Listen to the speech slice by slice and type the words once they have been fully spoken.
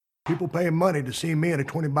People paying money to see me in a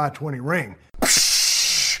 20 by 20 ring.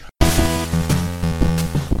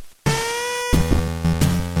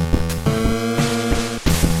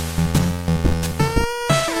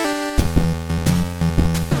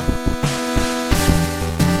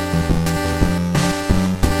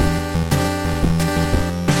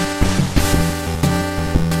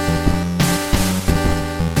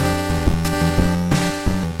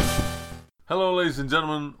 Hello, ladies and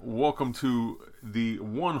gentlemen. Welcome to the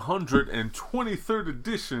 123rd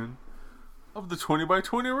edition of the 20 by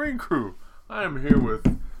 20 Ring Crew. I am here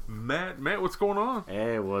with Matt. Matt, what's going on?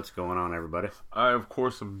 Hey, what's going on, everybody? I, of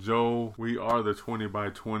course, am Joe. We are the 20 by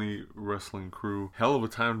 20 Wrestling Crew. Hell of a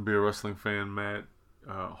time to be a wrestling fan, Matt.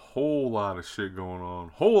 A whole lot of shit going on.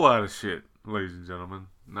 Whole lot of shit, ladies and gentlemen.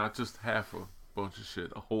 Not just half a bunch of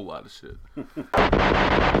shit. A whole lot of shit.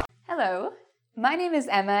 Hello. My name is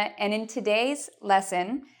Emma, and in today's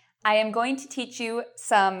lesson, I am going to teach you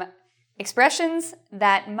some expressions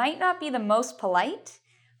that might not be the most polite,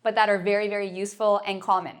 but that are very, very useful and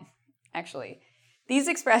common, actually. These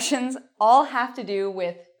expressions all have to do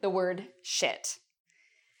with the word shit.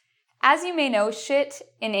 As you may know, shit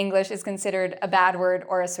in English is considered a bad word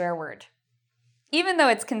or a swear word. Even though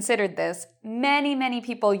it's considered this, many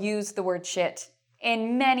people use the word shit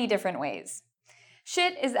in many different ways.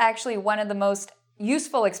 Shit is actually one of the most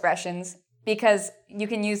useful expressions because you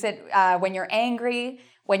can use it when you're angry,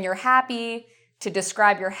 when you're happy, to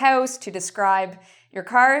describe your house, to describe your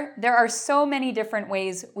car. There are so many different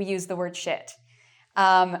ways we use the word shit.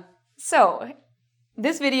 So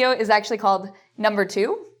this video is actually called number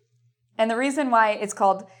 2. And the reason why it's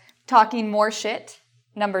called Talking More Shit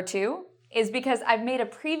number 2 is because I've made a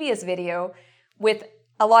previous video with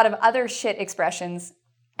a lot of other shit expressions.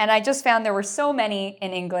 And I just found there were so many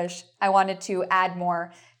in English, I wanted to add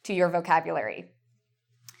more to your vocabulary.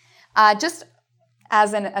 Just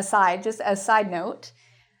as an aside, just a side note,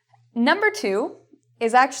 number 2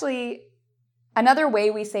 is actually another way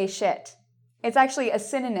we say shit. It's actually a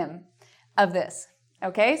synonym of this,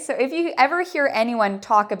 okay? So if you ever hear anyone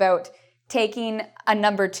talk about taking a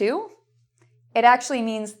number 2, it actually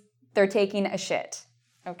means they're taking a shit,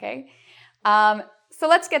 okay? So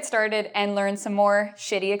let's get started and learn some more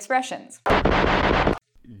shitty expressions.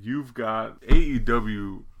 You've got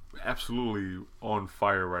AEW absolutely on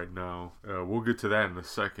fire right now. We'll get to that in a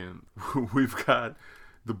second. We've got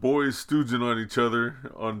the boys stooging on each other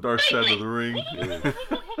on Dark Side of the Ring.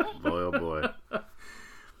 Boy, oh boy.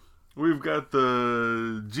 We've got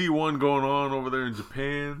the G1 going on over there in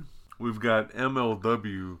Japan. We've got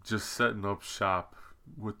MLW just setting up shop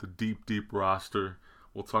with the deep roster.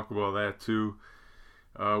 We'll talk about that too.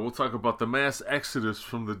 We'll talk about the mass exodus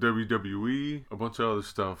from the WWE, a bunch of other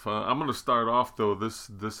stuff. I'm going to start off, though,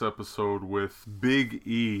 this episode with Big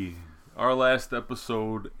E. Our last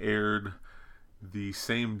episode aired the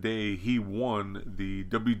same day he won the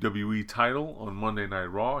WWE title on Monday Night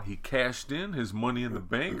Raw. He cashed in his Money in the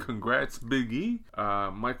Bank. Congrats, Big E.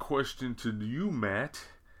 My question to you, Matt,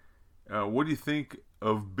 what do you think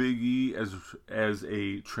of Big E as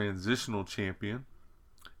a transitional champion,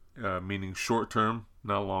 meaning short-term,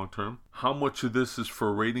 not long-term? How much of this is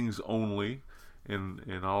for ratings only? And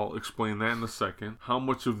I'll explain that in a second. How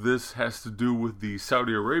much of this has to do with the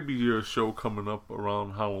Saudi Arabia show coming up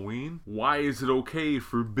around Halloween? Why is it okay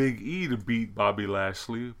for Big E to beat Bobby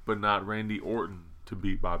Lashley, but not Randy Orton to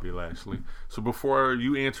beat Bobby Lashley? So before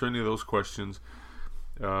you answer any of those questions,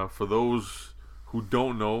 for those who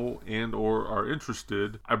don't know and or are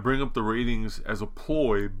interested, I bring up the ratings as a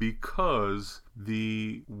ploy because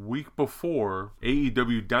the week before,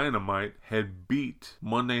 AEW Dynamite had beat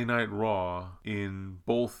Monday Night Raw in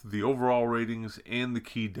both the overall ratings and the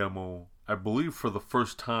key demo. I believe for the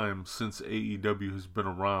first time since AEW has been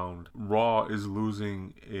around, Raw is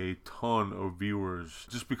losing a ton of viewers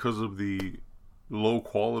just because of the low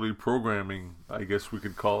quality programming, I guess we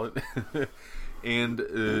could call it. And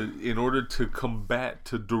in order to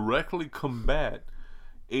directly combat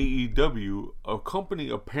AEW, a company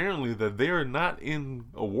apparently that they are not in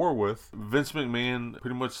a war with, Vince McMahon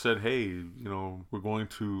pretty much said, hey, we're going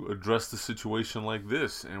to address the situation like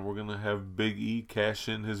this, and we're going to have Big E cash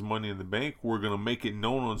in his Money in the Bank. We're going to make it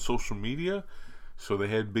known on social media. So they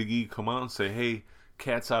had Big E come out and say, hey,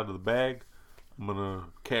 cat's out of the bag. I'm going to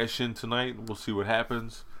cash in tonight. We'll see what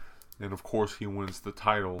happens. And of course, he wins the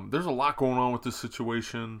title. There's a lot going on with this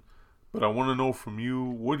situation, but I want to know from you,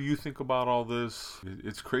 what do you think about all this?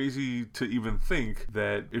 It's crazy to even think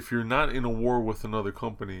that if you're not in a war with another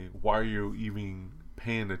company, why are you even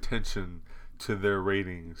paying attention to their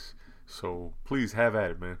ratings? So please have at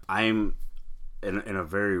it, man. I'm in a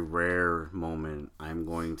very rare moment, I'm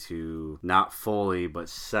going to not fully but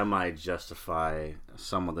semi-justify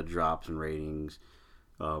some of the drops in ratings.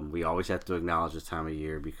 We always have to acknowledge this time of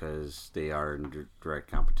year because they are in direct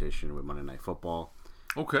competition with Monday Night Football.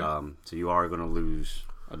 Okay. So you are going to lose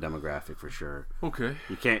a demographic for sure. Okay.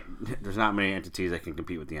 You can't. There's not many entities that can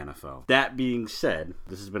compete with the NFL. That being said,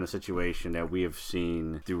 this has been a situation that we have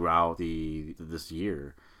seen throughout this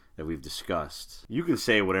year that we've discussed. You can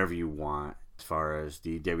say whatever you want as far as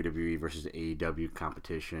the WWE versus AEW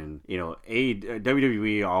competition. You know,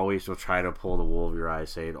 WWE always will try to pull the wool over your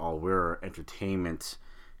eyes, saying, "Oh, we're an entertainment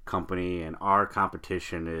company, and our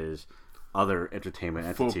competition is other entertainment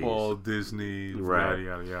entities, Football, Disney, Right. yada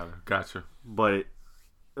yada yada." Gotcha. But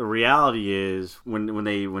the reality is, when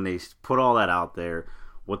they put all that out there,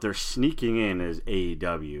 what they're sneaking in is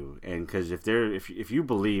AEW, and because if you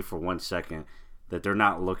believe for 1 second that they're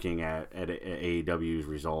not looking at AEW's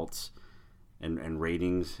results and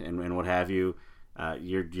ratings and what have you,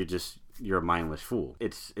 you're a mindless fool.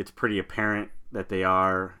 It's pretty apparent that they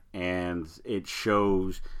are, and it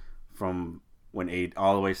shows from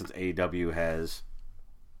all the way since AEW has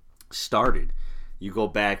started. You go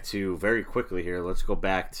back to, very quickly here, let's go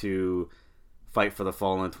back to Fight for the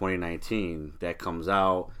Fallen 2019. That comes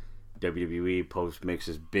out, WWE makes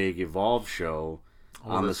this big Evolve show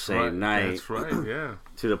on the same night. That's right, yeah.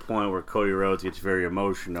 To the point where Cody Rhodes gets very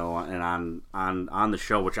emotional, and on the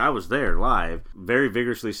show, which I was there live, very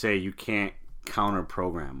vigorously say, you can't counter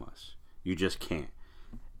program us. You just can't.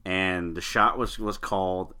 And the shot was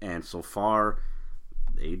called, and so far,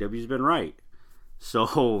 AEW's been right.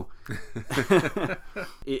 So,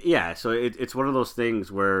 it's one of those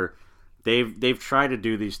things where they've tried to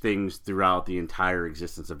do these things throughout the entire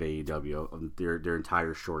existence of AEW, their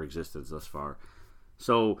entire short existence thus far.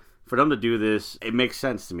 So for them to do this, it makes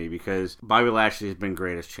sense to me because Bobby Lashley has been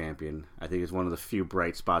great as champion. I think it's one of the few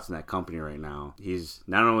bright spots in that company right now. He's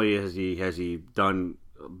not only has he done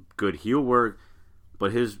good heel work,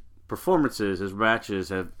 but his performances, his matches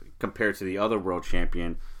have, compared to the other world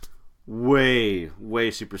champion, way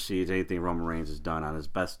supersedes anything Roman Reigns has done on his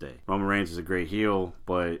best day. Roman Reigns is a great heel,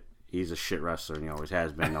 but he's a shit wrestler, and he always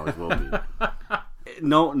has been and always will be.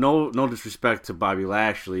 No disrespect to Bobby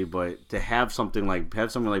Lashley, but to have someone like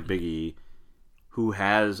Big E, who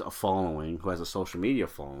has a following, who has a social media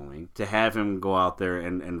following, to have him go out there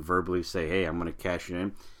and verbally say, hey, I'm going to cash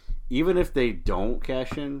in. Even if they don't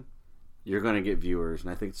cash in, you're going to get viewers, and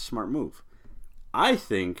I think it's a smart move. I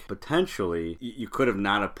think potentially you could have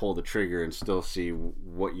not have pulled the trigger and still see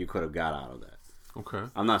what you could have got out of that. Okay.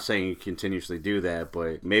 I'm not saying you continuously do that,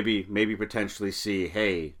 but maybe potentially see,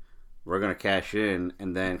 hey, we're gonna cash in,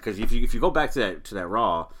 and then because if you go back to that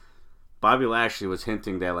Raw, Bobby Lashley was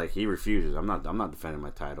hinting that like he refuses. I'm not defending my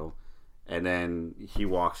title, and then he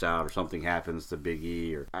walks out or something happens to Big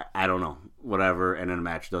E or I don't know, whatever, and then the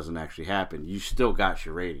match doesn't actually happen. You still got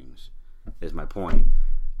your ratings, is my point.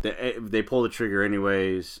 They pull the trigger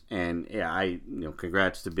anyways, and yeah,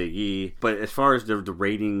 congrats to Big E. But as far as the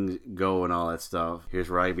ratings go and all that stuff, here's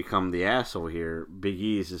where I become the asshole here. Big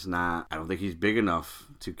E is just not. I don't think he's big enough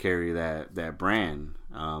to carry that brand.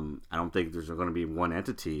 I don't think there's going to be one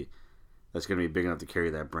entity that's going to be big enough to carry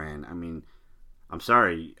that brand. I mean, I'm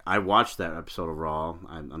sorry, I watched that episode of Raw,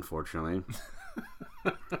 unfortunately.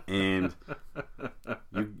 And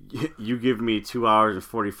you give me 2 hours and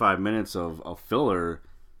 45 minutes of filler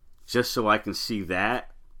just so I can see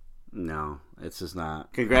that? No, it's just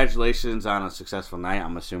not. Congratulations on a successful night.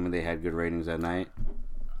 I'm assuming they had good ratings that night.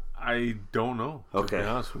 I don't know. To be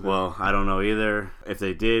honest with you. Well, I don't know either. If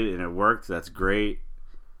they did and it worked, that's great.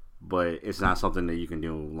 But it's not something that you can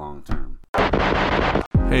do long term.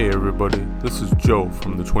 Hey everybody, this is Joe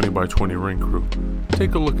from the 20x20 Ring Crew.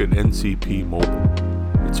 Take a look at NCP Mobile.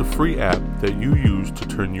 It's a free app that you use to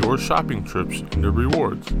turn your shopping trips into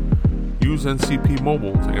rewards. Use NCP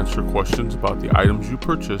Mobile to answer questions about the items you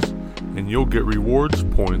purchase, and you'll get rewards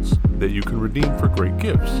points that you can redeem for great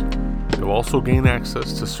gifts. You'll also gain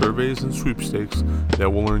access to surveys and sweepstakes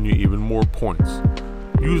that will earn you even more points.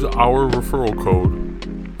 Use our referral code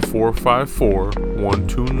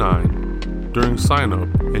 454129 during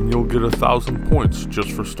sign-up, and you'll get 1,000 points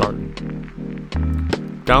just for starting.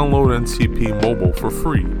 Download NCP Mobile for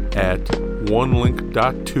free at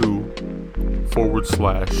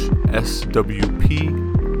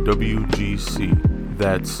onelink.to/SWPWGC.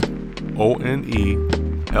 That's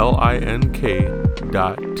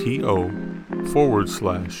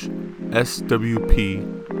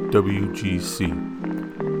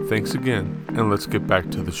Thanks again, and let's get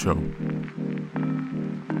back to the show.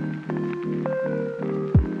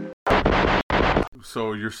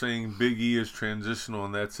 So you're saying Big E is transitional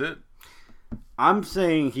and that's it? I'm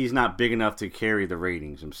saying he's not big enough to carry the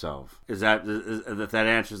ratings himself. If that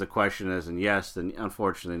answers the question as in yes, then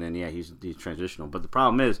unfortunately, then yeah, he's transitional. But the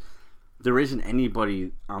problem is, there isn't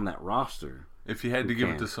anybody on that roster. If you had to give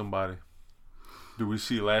it to somebody, do we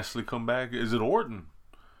see Lashley come back? Is it Orton?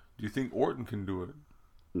 Do you think Orton can do it?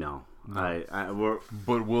 No. But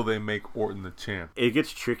will they make Orton the champ? It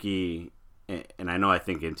gets tricky, and I know I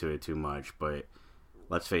think into it too much, but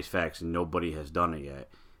let's face facts, nobody has done it yet.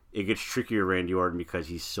 It gets trickier, Randy Orton, because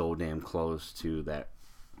he's so damn close to that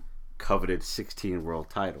coveted 16 world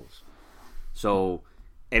titles. So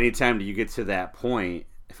anytime that you get to that point,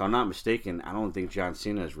 if I'm not mistaken, I don't think John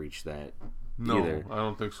Cena has reached that either. I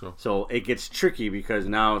don't think so. So it gets tricky because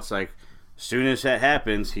now it's like, as soon as that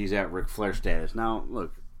happens, he's at Ric Flair status. Now,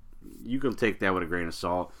 look, you can take that with a grain of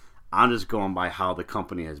salt. I'm just going by how the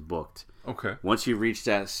company has booked. Okay. Once you reach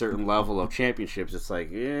that certain level of championships, it's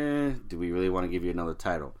like, do we really want to give you another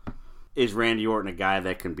title? Is Randy Orton a guy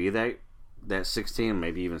that can be that 16,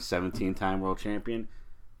 maybe even 17-time world champion?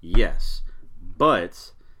 Yes.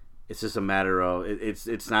 But it's just a matter of,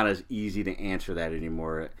 it's not as easy to answer that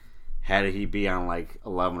anymore. Had he be on like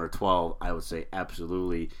 11 or 12, I would say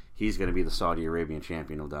absolutely he's going to be the Saudi Arabian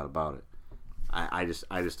champion, no doubt about it. I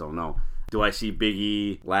just don't know. Do I see Big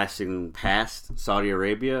E lasting past Saudi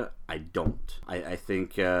Arabia? I don't. I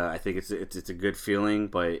think it's a good feeling,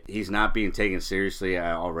 but he's not being taken seriously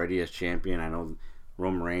already as champion. I know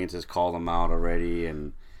Roman Reigns has called him out already,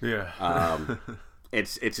 and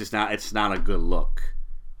it's just not a good look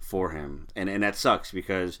for him, and that sucks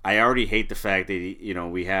because I already hate the fact that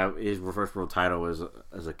we have his first world title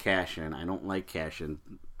as a cash in. I don't like cash in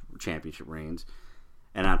championship reigns,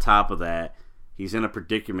 and on top of that, he's in a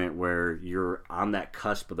predicament where you're on that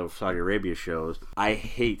cusp of those Saudi Arabia shows.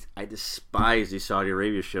 I despise these Saudi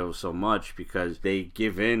Arabia shows so much because they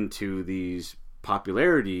give in to these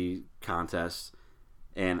popularity contests,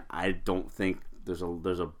 and I don't think there's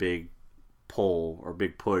a big pull or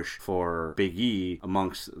big push for Big E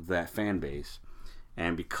amongst that fan base.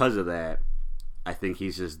 And because of that, I think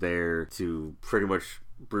he's just there to pretty much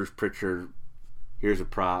Bruce Pritchard, here's a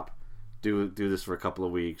prop, do this for a couple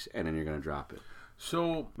of weeks, and then you're going to drop it.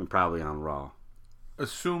 So, and probably on Raw.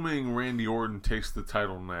 Assuming Randy Orton takes the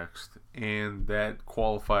title next, and that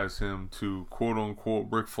qualifies him to quote-unquote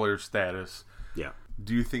Ric Flair status, yeah.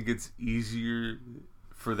 Do you think it's easier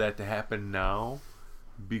for that to happen now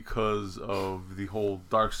because of the whole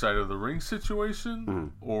Dark Side of the Ring situation, mm-hmm.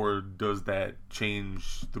 or does that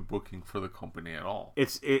change the booking for the company at all?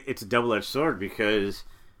 It's a double-edged sword because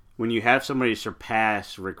when you have somebody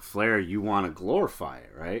surpass Ric Flair, you want to glorify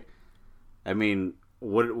it, right? I mean,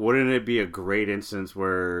 wouldn't it be a great instance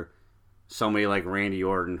where somebody like Randy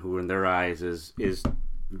Orton, who in their eyes is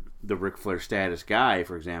the Ric Flair status guy,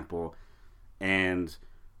 for example, and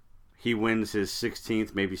he wins his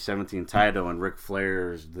 16th, maybe 17th title, and Ric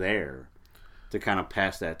Flair's there to kind of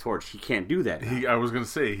pass that torch. He can't do that now. I was gonna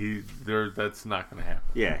say that's not gonna happen.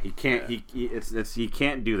 Yeah, he can't. Yeah. He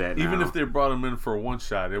can't do that. Even now. if they brought him in for a one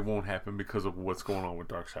shot, it won't happen because of what's going on with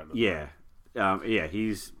Dark Side of the Ring. Yeah,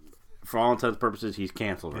 he's, for all intents and purposes, he's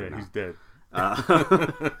canceled right now. He's dead.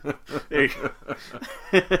 There you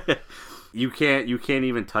go. You can't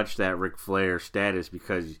even touch that Ric Flair status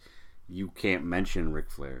because you can't mention Ric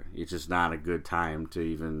Flair. It's just not a good time to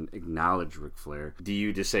even acknowledge Ric Flair. Do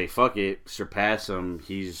you just say, fuck it, surpass him,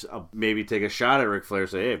 maybe take a shot at Ric Flair,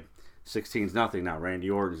 say, hey, 16's nothing now, Randy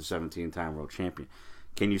Orton's a 17-time world champion.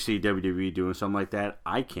 Can you see WWE doing something like that?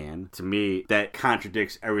 I can. To me, that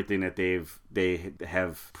contradicts everything that they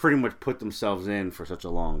have pretty much put themselves in for such a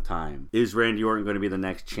long time. Is Randy Orton going to be the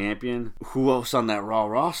next champion? Who else on that Raw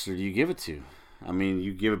roster do you give it to? I mean,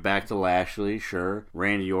 you give it back to Lashley, sure.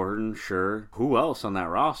 Randy Orton, sure. Who else on that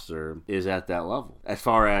roster is at that level? As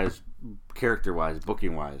far as character-wise,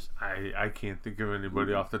 booking-wise. I can't think of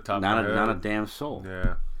anybody off the top of my head. Not a damn soul.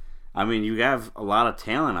 Yeah. I mean, you have a lot of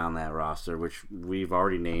talent on that roster, which we've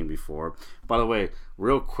already named before. By the way,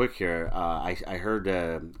 real quick here, I heard,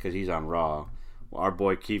 because he's on Raw, our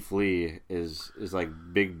boy Keith Lee is like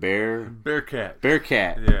Big Bear. Bearcat.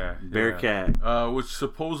 Yeah. Bearcat. Which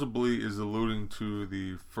supposedly is alluding to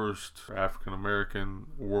the first African-American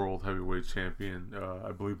world heavyweight champion,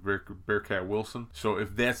 I believe Bearcat Wilson. So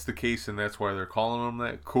if that's the case and that's why they're calling him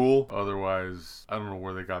that, cool. Otherwise, I don't know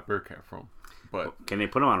where they got Bearcat from. But can they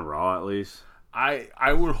put him on Raw at least?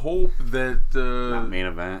 I would hope that not main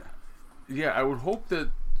event. Yeah, I would hope that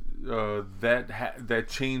that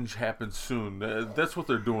change happens soon. That's what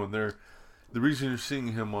they're doing. The reason you're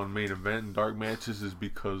seeing him on main event and dark matches is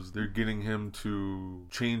because they're getting him to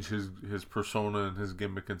change his persona and his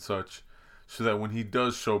gimmick and such, so that when he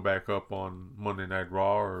does show back up on Monday Night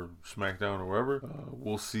Raw or SmackDown or wherever,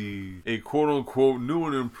 we'll see a quote-unquote new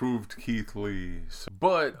and improved Keith Lee.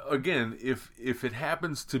 But again, if it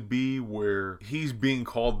happens to be where he's being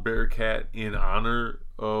called Bearcat in honor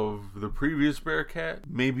of the previous Bearcat,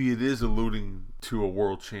 maybe it is alluding to a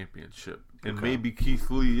world championship. And maybe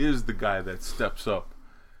Keith Lee is the guy that steps up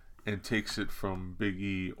and takes it from Big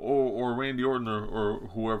E or Randy Orton or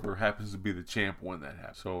whoever happens to be the champ when that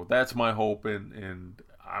happens. So that's my hope, and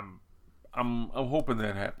I'm hoping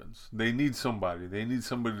that happens. They need somebody. They need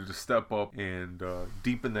somebody to step up and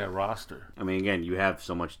deepen that roster. I mean, again, you have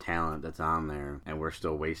so much talent that's on there, and we're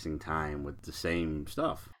still wasting time with the same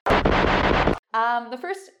stuff. The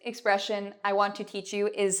first expression I want to teach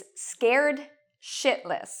you is scared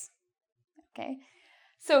shitless. Okay,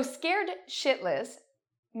 so scared shitless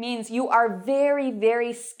means you are very,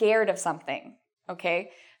 very scared of something.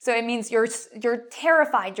 Okay, so it means you're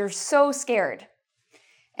terrified. You're so scared.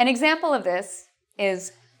 An example of this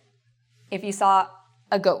is if you saw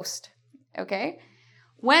a ghost. Okay,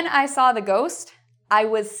 when I saw the ghost, I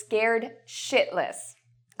was scared shitless.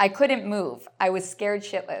 I couldn't move. I was scared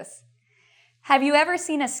shitless. Have you ever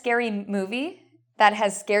seen a scary movie that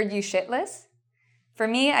has scared you shitless? For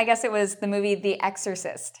me, I guess it was the movie The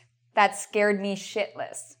Exorcist. That scared me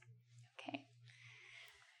shitless. Okay.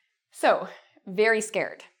 So, very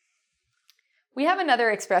scared. We have another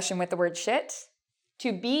expression with the word shit.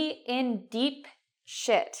 To be in deep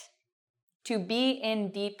shit. To be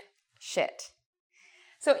in deep shit.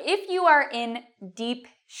 So if you are in deep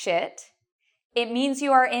shit, it means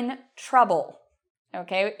you are in trouble.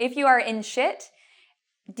 Okay? If you are in shit,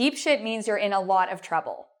 deep shit means you're in a lot of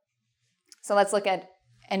trouble. So let's look at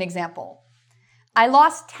an example. I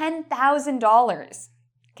lost $10,000.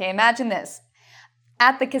 Okay, imagine this.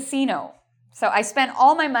 At the casino. So I spent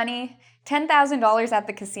all my money, $10,000 at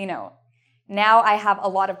the casino. Now I have a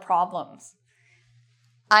lot of problems.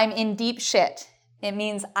 I'm in deep shit. It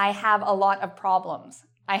means I have a lot of problems.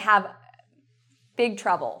 I have big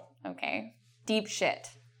trouble, okay? Deep shit.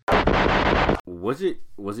 Was it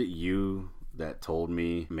you that told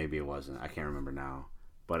me? Maybe it wasn't. I can't remember now.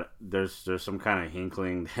 But there's some kind of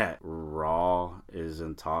inkling that Raw is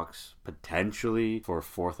in talks potentially for a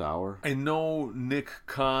fourth hour. I know Nick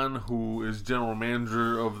Khan, who is general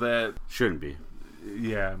manager of that. Shouldn't be.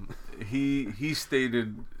 Yeah, he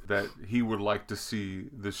stated that he would like to see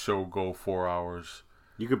the show go 4 hours.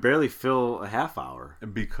 You could barely fill a half hour.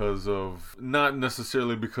 Because of, not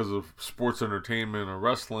necessarily because of sports entertainment or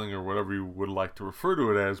wrestling or whatever you would like to refer to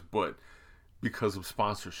it as, but because of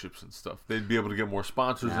sponsorships and stuff. They'd be able to get more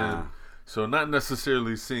sponsors in. So not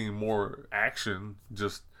necessarily seeing more action,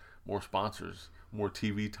 just more sponsors, more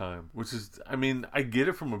TV time. Which is, I mean, I get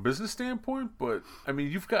it from a business standpoint, but I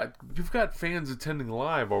mean, you've got fans attending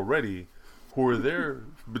live already who are there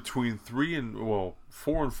between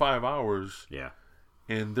 4 and 5 hours. Yeah.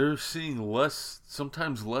 And they're seeing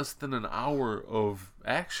sometimes less than an hour of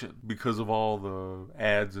action because of all the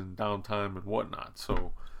ads and downtime and whatnot.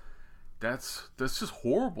 So that's just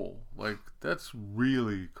horrible. Like, that's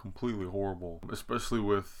really completely horrible, especially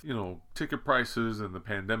with, ticket prices and the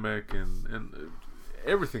pandemic and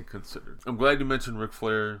everything considered. I'm glad you mentioned Ric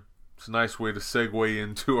Flair. It's a nice way to segue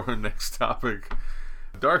into our next topic.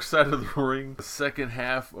 Dark Side of the Ring, the second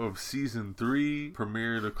half of season 3,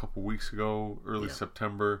 premiered a couple weeks ago, early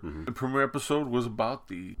September. Mm-hmm. The premiere episode was about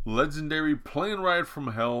the legendary plane ride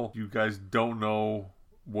from hell. You guys don't know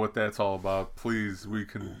what that's all about. Please, we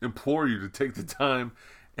can implore you to take the time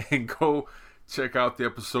and go check out the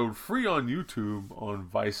episode free on YouTube on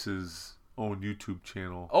Vice's own YouTube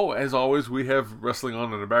channel. Oh, as always, we have wrestling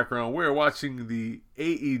on in the background. We're watching the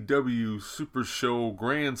AEW Super Show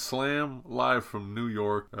Grand Slam live from New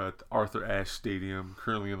York at Arthur Ashe Stadium.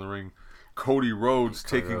 Currently in the ring, Cody Rhodes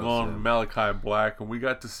taking on Malachi Black, and we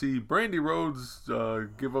got to see Brandy Rhodes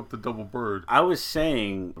give up the double bird. I was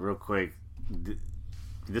saying real quick,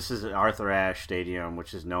 this is Arthur Ashe Stadium,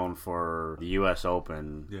 which is known for the U.S.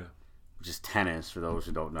 Open. Yeah. Which is tennis, for those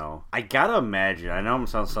who don't know. I gotta imagine, I know I'm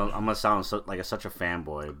gonna sound like such a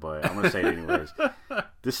fanboy, but I'm gonna say it anyways.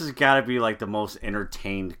 This has gotta be like the most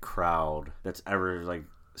entertained crowd that's ever like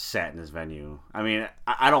sat in this venue. I mean,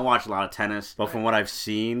 I don't watch a lot of tennis, but from what I've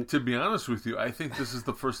seen, to be honest with you, I think this is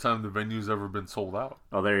the first time the venue's ever been sold out.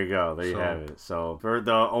 Oh, there you go. There you have it. So for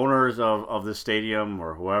the owners of the stadium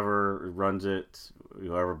or whoever runs it,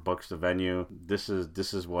 whoever books the venue, this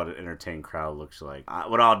is what an entertained crowd looks like.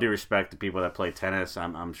 With all due respect to people that play tennis,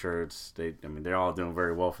 I'm sure they're all doing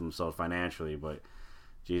very well for themselves financially, but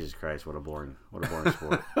Jesus Christ, what a boring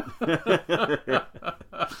sport.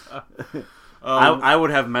 I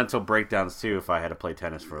would have mental breakdowns too if I had to play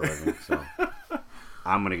tennis for a living. So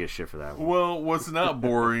I'm gonna get shit for that one. Well, what's not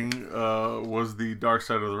boring was the Dark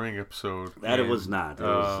Side of the Ring episode. It was not. It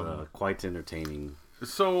was quite entertaining.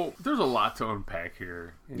 So there's a lot to unpack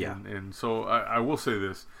here. And so I will say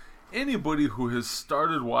this. Anybody who has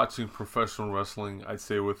started watching professional wrestling, I'd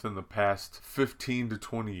say within the past 15 to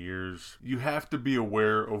 20 years, you have to be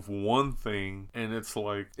aware of one thing, and it's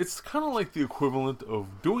kind of like the equivalent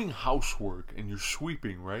of doing housework and you're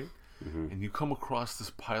sweeping, right? Mm-hmm. And you come across this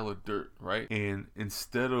pile of dirt, right? And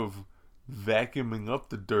instead of vacuuming up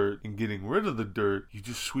the dirt and getting rid of the dirt, you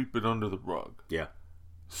just sweep it under the rug. Yeah.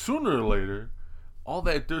 Sooner or later, all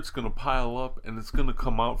that dirt's going to pile up and it's going to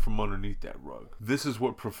come out from underneath that rug. This is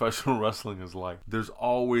what professional wrestling is like. There's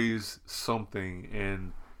always something,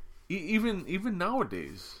 and even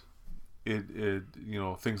nowadays, it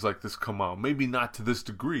things like this come out. Maybe not to this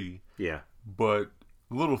degree. Yeah. But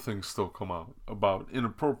little things still come out about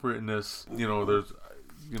inappropriateness. There's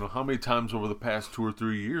how many times over the past 2 or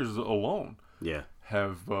 3 years alone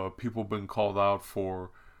have people been called out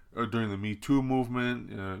for during the Me Too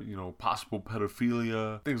movement, possible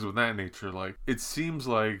pedophilia, things of that nature. Like, it seems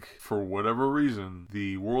like, for whatever reason,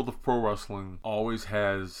 the world of pro wrestling always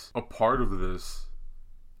has a part of this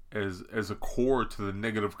as a core to the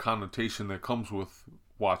negative connotation that comes with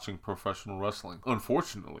watching professional wrestling,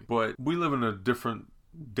 unfortunately. But we live in a different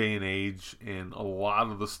day and age, and a lot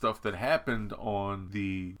of the stuff that happened on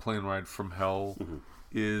the plane ride from hell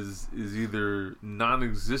is either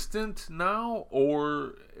non-existent now,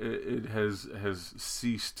 or it has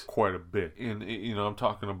ceased quite a bit. And I'm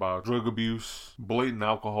talking about drug abuse, blatant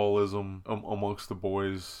alcoholism amongst the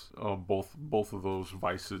boys, both of those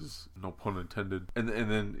vices, no pun intended. And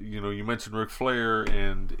then you mentioned Ric Flair,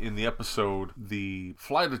 and in the episode, the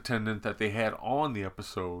flight attendant that they had on the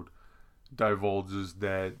episode divulges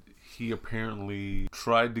that he apparently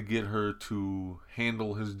tried to get her to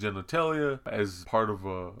handle his genitalia as part of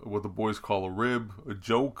what the boys call a rib, a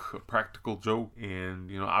joke, a practical joke. And,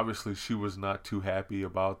 obviously she was not too happy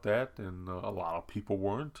about that, and a lot of people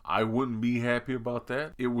weren't. I wouldn't be happy about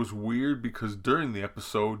that. It was weird because during the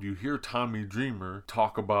episode, you hear Tommy Dreamer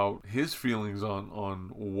talk about his feelings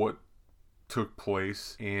on what took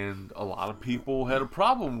place, and a lot of people had a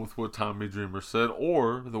problem with what Tommy Dreamer said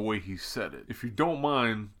or the way he said it. If you don't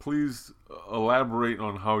mind, please elaborate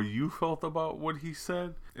on how you felt about what he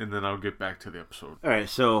said, and then I'll get back to the episode. Alright,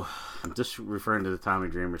 so I'm just referring to the Tommy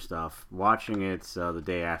Dreamer stuff. Watching it the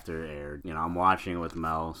day after it aired. I'm watching it with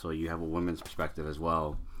Mel, so you have a women's perspective as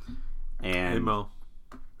well. And, hey, Mel.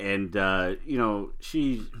 And,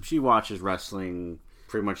 she watches wrestling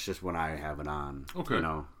pretty much just when I have it on. Okay.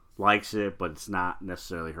 Likes it, but it's not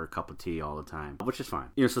necessarily her cup of tea all the time, which is fine.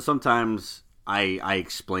 So sometimes I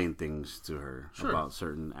explain things to her about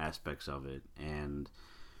certain aspects of it, and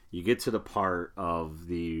you get to the part of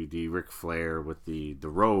the Ric Flair with the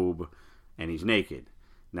robe, and he's naked.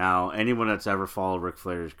 Now, anyone that's ever followed Ric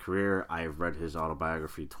Flair's career, I've read his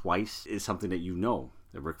autobiography twice, is something that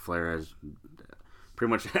that Ric Flair has.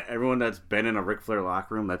 Pretty much everyone that's been in a Ric Flair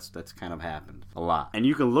locker room, that's kind of happened a lot. And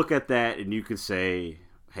you can look at that and you can say,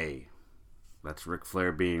 hey, that's Ric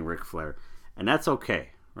Flair being Ric Flair. And that's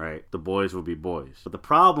okay, right? The boys will be boys. But the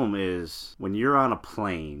problem is when you're on a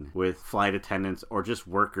plane with flight attendants or just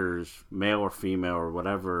workers, male or female or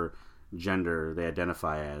whatever gender they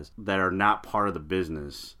identify as, that are not part of the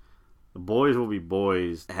business, the boys will be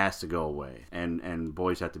boys. It has to go away. And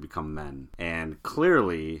boys have to become men. And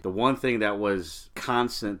clearly, the one thing that was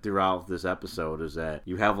constant throughout this episode is that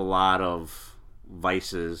you have a lot of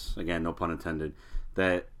vices, again, no pun intended,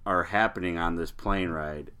 that are happening on this plane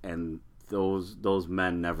ride, and those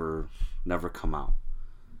men never come out.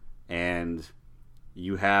 And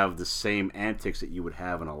you have the same antics that you would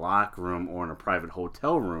have in a locker room or in a private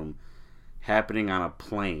hotel room happening on a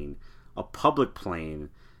plane, a public plane.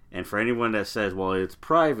 And for anyone that says, well, it's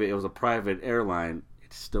private, it was a private airline,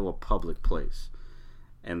 it's still a public place.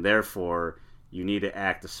 And therefore, you need to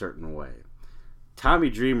act a certain way. Tommy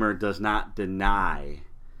Dreamer does not deny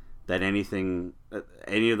that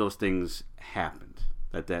any of those things happened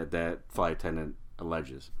that flight attendant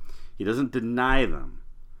alleges. He doesn't deny them.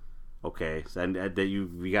 Okay, so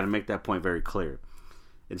we got to make that point very clear.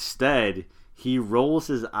 Instead, he rolls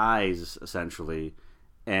his eyes essentially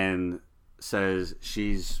and says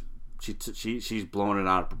she's blown it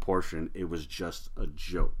out of proportion. It was just a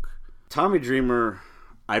joke. Tommy Dreamer,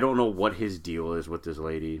 I don't know what his deal is with this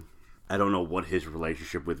lady. I don't know what his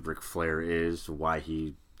relationship with Ric Flair is, why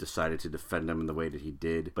he decided to defend him in the way that he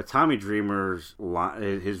did. But Tommy Dreamer's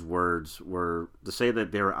his words were, to say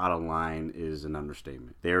that they were out of line is an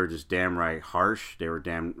understatement. They were just damn right harsh. They were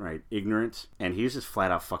damn right ignorant, and he's just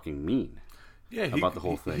flat out fucking mean. Yeah, about the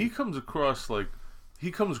whole thing. He comes across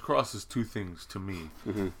as two things to me.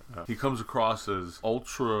 He comes across as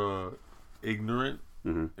ultra ignorant.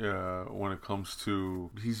 When it comes to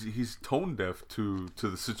he's tone deaf to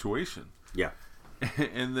the situation. Yeah.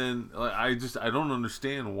 And then I don't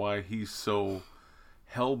understand why he's so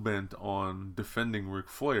hell-bent on defending Ric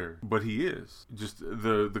Flair, but he is. Just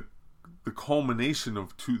the culmination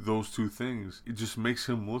of those two things, it just makes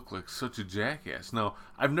him look like such a jackass. Now,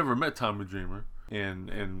 I've never met Tommy Dreamer,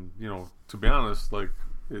 and you know, to be honest, like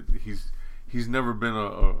he's never been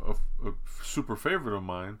a super favorite of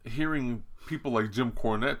mine. Hearing people like Jim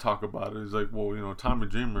Cornette talk about it is like, well, you know, Tommy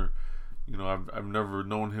Dreamer, you know, I've never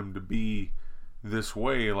known him to be this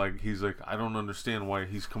way. Like, he's like, I don't understand why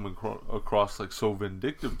he's coming across like so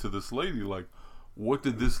vindictive to this lady. Like, what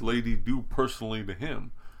did this lady do personally to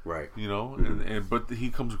him? Right. You know, but he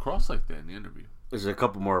comes across like that in the interview. There's a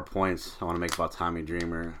couple more points I want to make about Tommy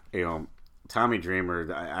Dreamer. You know, Tommy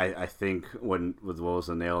Dreamer, I think what was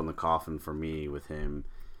the nail in the coffin for me with him,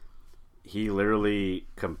 he literally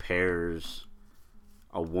compares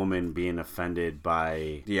a woman being offended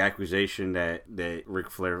by the accusation that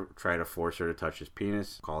Ric Flair tried to force her to touch his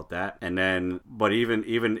penis, call it that. And then, but even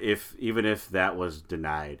if that was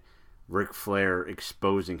denied, Ric Flair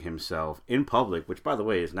exposing himself in public, which by the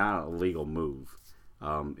way is not a legal move.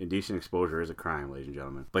 Indecent exposure is a crime, ladies and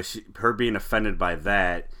gentlemen. But her being offended by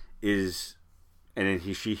that is, and then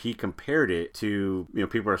he compared it to, you know,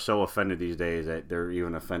 people are so offended these days that they're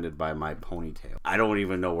even offended by my ponytail. I don't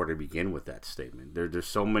even know where to begin with that statement. There's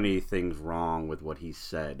so many things wrong with what he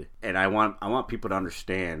said, and I want people to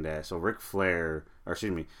understand that. So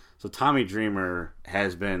so Tommy Dreamer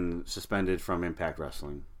has been suspended from Impact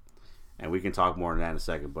Wrestling, and we can talk more on that in a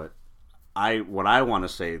second. But what I want to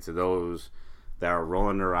say to those that are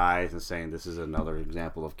rolling their eyes and saying this is another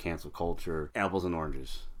example of cancel culture, apples and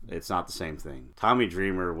oranges. It's not the same thing. Tommy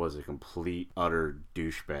Dreamer was a complete, utter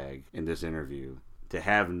douchebag in this interview. To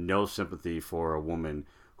have no sympathy for a woman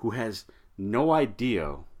who has no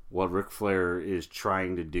idea what Ric Flair is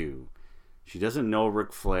trying to do. She doesn't know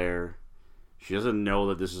Ric Flair. She doesn't know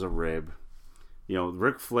that this is a rib. You know,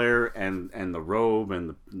 Ric Flair and the robe and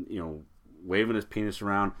the, you know, waving his penis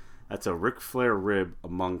around, that's a Ric Flair rib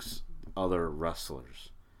amongst other wrestlers.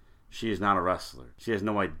 She is not a wrestler. She has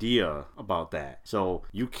no idea about that. So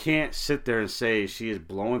you can't sit there and say she is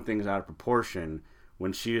blowing things out of proportion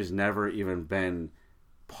when she has never even been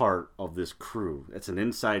part of this crew. It's an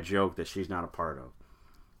inside joke that she's not a part of.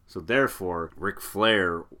 So therefore, Ric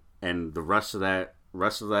Flair and the rest of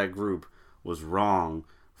that group was wrong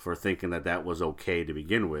for thinking that was okay to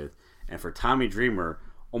begin with. And for Tommy Dreamer,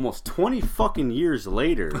 almost 20 fucking years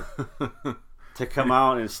later, to come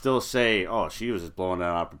out and still say, oh, she was just blowing that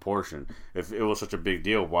out of proportion. If it was such a big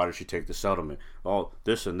deal, why did she take the settlement? Oh,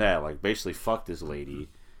 this and that. Like, basically, fuck this lady.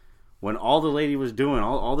 When all the lady was doing,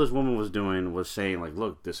 all this woman was doing was saying, like,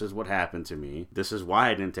 look, this is what happened to me. This is why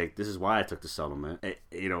I took the settlement.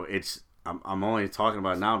 You know, I'm only talking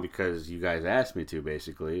about it now because you guys asked me to,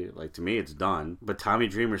 basically. Like, to me, it's done. But Tommy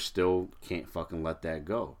Dreamer still can't fucking let that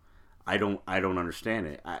go. I don't understand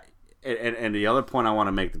it. And the other point I want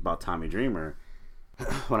to make about Tommy Dreamer,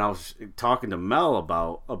 when I was talking to Mel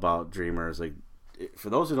about Dreamer, is like, for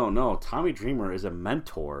those who don't know, Tommy Dreamer is a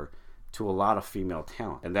mentor to a lot of female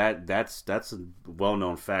talent, and that's a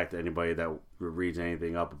well-known fact to anybody that reads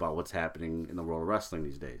anything up about what's happening in the world of wrestling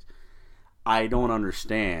these days. I don't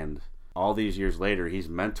understand. All these years later, he's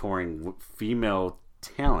mentoring female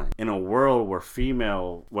talent in a world where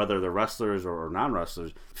female, whether they're wrestlers or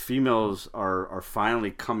non-wrestlers, females are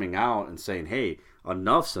finally coming out and saying, hey,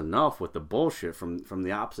 enough's enough with the bullshit from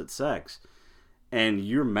the opposite sex. And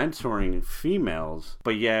you're mentoring females,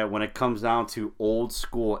 but yeah, when it comes down to old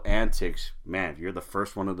school antics, man, you're the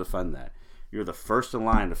first one to defend that. You're the first in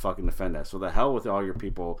line to fucking defend that. So the hell with all your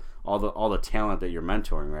people, all the talent that you're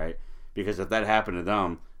mentoring, right? Because if that happened to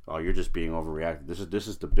them, oh, you're just being overreacted. This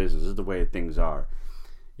is the business. This is the way things are.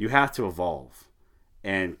 You have to evolve.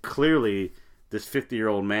 And clearly, this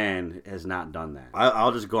 50-year-old man has not done that.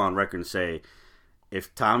 I'll just go on record and say,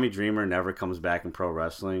 if Tommy Dreamer never comes back in pro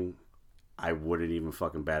wrestling, I wouldn't even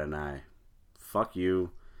fucking bat an eye. Fuck you.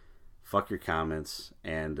 Fuck your comments.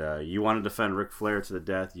 And you want to defend Ric Flair to the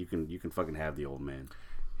death, you can fucking have the old man.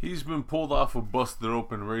 He's been pulled off of Busted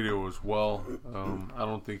Open Radio as well. I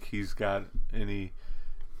don't think he's got any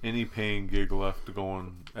any paying gig left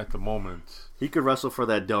going at the moment. He could wrestle for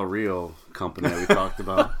that Del Rio company that we talked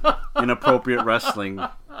about. Inappropriate wrestling.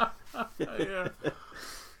 Yeah.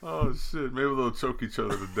 Oh shit! Maybe they'll choke each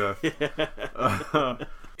other to death.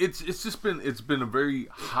 It's been a very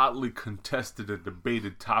hotly contested and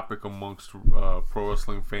debated topic amongst pro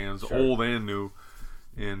wrestling fans, old and new.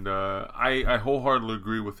 And I wholeheartedly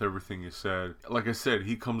agree with everything you said. Like I said,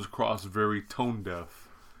 he comes across very tone deaf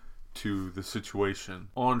to the situation.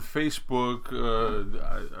 On Facebook,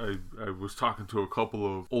 I was talking to a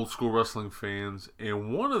couple of old school wrestling fans,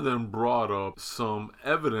 and one of them brought up some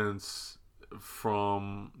evidence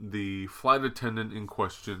from the flight attendant in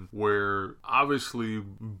question, where obviously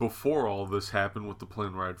before all this happened with the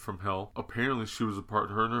plane ride from hell, apparently she was a part,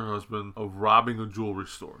 her and her husband, of robbing a jewelry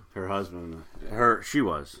store. She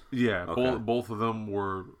was. Yeah, Okay. both of them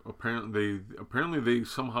were apparently they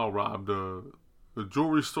somehow robbed a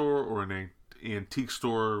jewelry store or an antique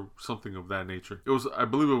store, something of that nature. I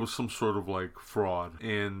believe it was some sort of like fraud,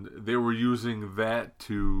 and they were using that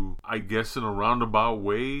to, I guess in a roundabout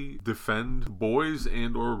way, defend boys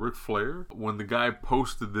and or Ric Flair. When the guy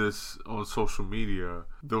posted this on social media,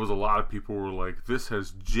 there was a lot of people who were like, this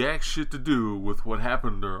has jack shit to do with what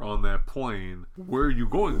happened there on that plane. Where are you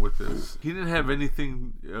going with this? He didn't have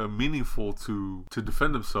anything meaningful to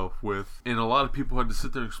defend himself with, and a lot of people had to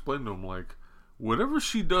sit there and explain to him, like, whatever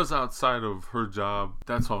she does outside of her job,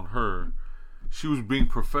 that's on her. She was being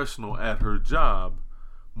professional at her job,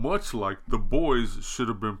 much like the boys should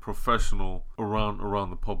have been professional around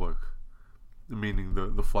the public, meaning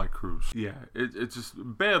the flight crews. Yeah, it's just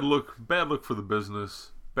bad look for the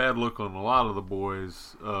business, bad look on a lot of the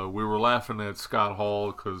boys. We were laughing at Scott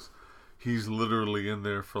Hall because he's literally in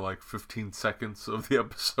there for like 15 seconds of the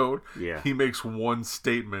episode. Yeah. He makes one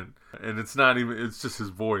statement, and it's just his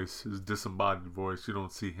voice, his disembodied voice. You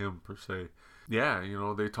don't see him per se. Yeah,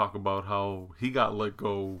 they talk about how he got let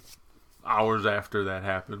go hours after that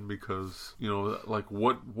happened because, like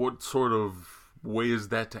what sort of way is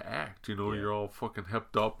that to act? You're all fucking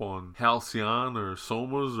hepped up on Halcyon or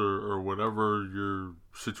Somas or whatever your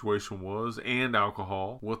situation was, and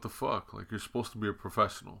alcohol. What the fuck? Like, you're supposed to be a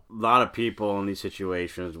professional. A lot of people in these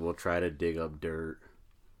situations will try to dig up dirt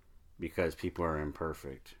because people are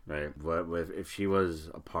imperfect, right? But if she was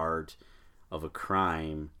a part of a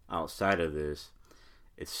crime outside of this,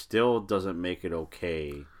 it still doesn't make it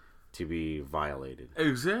okay to be violated.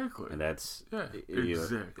 Exactly. And that's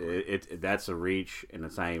exactly. That's a reach, and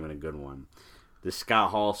it's not even a good one. The Scott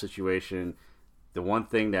Hall situation, the one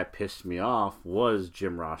thing that pissed me off was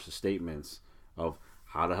Jim Ross's statements of,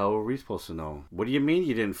 how the hell were we supposed to know? What do you mean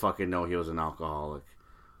you didn't fucking know he was an alcoholic?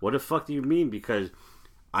 What the fuck do you mean? Because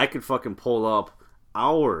I could fucking pull up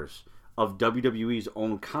hours of WWE's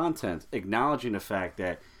own content acknowledging the fact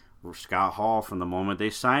that Scott Hall, from the moment they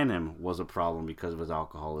signed him, was a problem because of his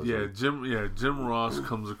alcoholism. Jim Ross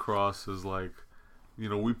comes across as like,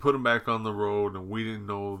 we put him back on the road and we didn't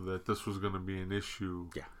know that this was going to be an issue.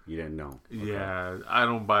 Yeah, you didn't know. Okay. Yeah, I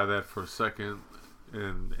don't buy that for a second.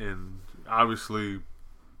 And obviously,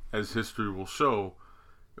 as history will show,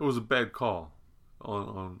 it was a bad call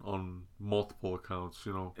on multiple accounts.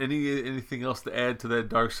 Anything else to add to that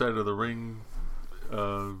Dark Side of the Ring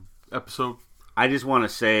episode? I just want to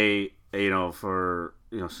say,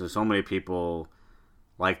 since so many people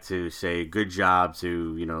like to say good job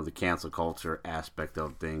to, the cancel culture aspect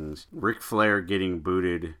of things, Ric Flair getting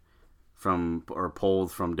booted from or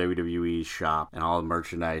pulled from WWE's shop and all the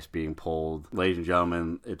merchandise being pulled. Ladies and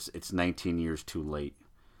gentlemen, it's 19 years too late.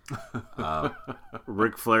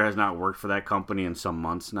 Ric Flair has not worked for that company in some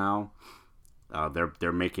months now.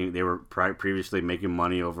 They were previously making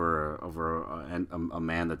money over a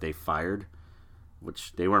man that they fired,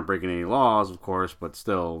 which they weren't breaking any laws, of course, but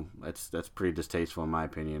still, that's pretty distasteful in my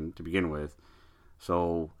opinion to begin with.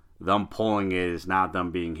 So them pulling it is not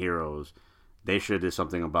them being heroes. They should have did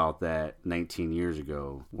something about that 19 years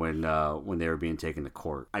ago when they were being taken to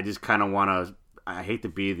court. I just kind of want to. I hate to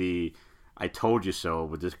be the I told you so,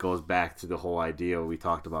 but this goes back to the whole idea we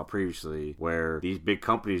talked about previously, where these big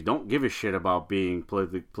companies don't give a shit about being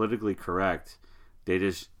politically correct. They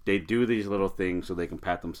do these little things so they can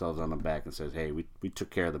pat themselves on the back and says, hey, we took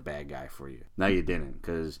care of the bad guy for you. No, you didn't,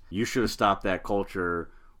 because you should have stopped that culture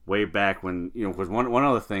way back when, because one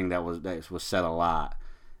other thing that was said a lot,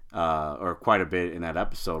 or quite a bit in that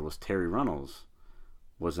episode, was Terry Runnels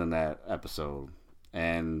was in that episode.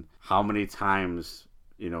 And how many times,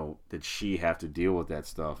 did she have to deal with that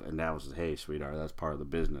stuff? And that was, hey, sweetheart, that's part of the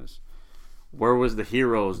business. Where was the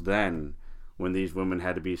heroes then when these women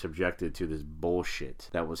had to be subjected to this bullshit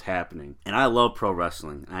that was happening. And I love pro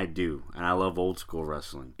wrestling. I do. And I love old school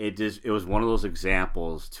wrestling. It was one of those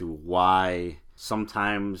examples to why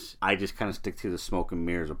sometimes I just kind of stick to the smoke and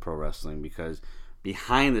mirrors of pro wrestling, because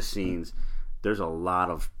behind the scenes, there's a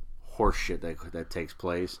lot of horse shit that takes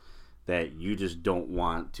place that you just don't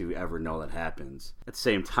want to ever know that happens. At the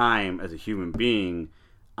same time, as a human being,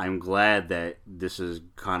 I'm glad that this has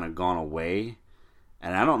kind of gone away.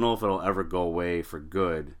 And I don't know if it'll ever go away for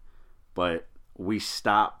good, but we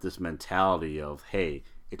stopped this mentality of, hey,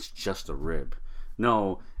 it's just a rib.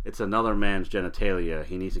 No, it's another man's genitalia.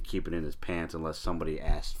 He needs to keep it in his pants unless somebody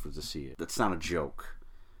asks for to see it. That's not a joke.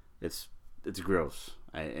 It's gross.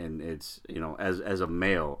 And it's, as a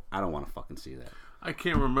male, I don't want to fucking see that. I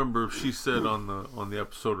can't remember if she said on the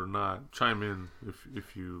episode or not. Chime in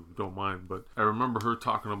if you don't mind. But I remember her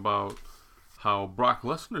talking about how Brock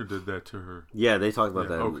Lesnar did that to her. Yeah, they talked about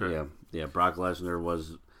that. Okay. Yeah. Brock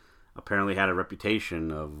Lesnar apparently had a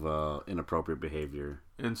reputation of inappropriate behavior.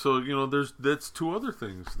 And so, that's two other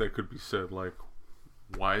things that could be said. Like,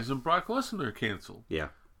 why isn't Brock Lesnar canceled? Yeah.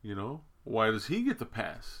 Why does he get the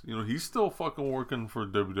pass? He's still fucking working for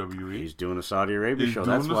WWE. He's doing a Saudi Arabia show.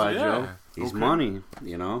 Doing That's why, Joe. He's okay. money,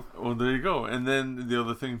 Well, there you go. And then the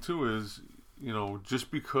other thing, too, is,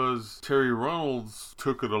 just because Terry Reynolds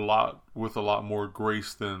took it with a lot more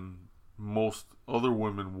grace than most other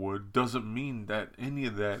women would, doesn't mean that any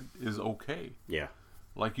of that is okay. Yeah.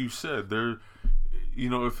 Like you said,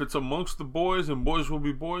 if it's amongst the boys and boys will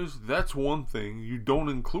be boys, that's one thing. You don't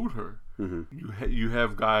include her. Mm-hmm. You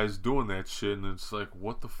have guys doing that shit, and it's like,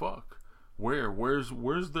 what the fuck? Where's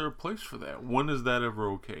there a place for that? When is that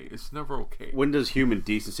ever okay? It's never okay. When does human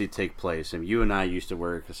decency take place? And you and I used to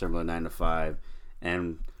work a similar 9 to 5,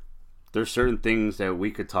 and there's certain things that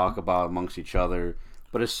we could talk about amongst each other,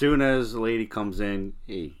 but as soon as a lady comes in,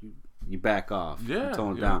 hey, you back off. Yeah, you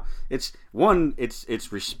tone it down.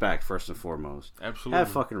 It's respect first and foremost. Absolutely. Have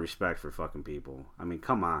fucking respect for fucking people. I mean,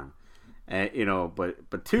 come on. And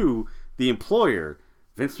but two, the employer,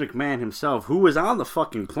 Vince McMahon himself, who was on the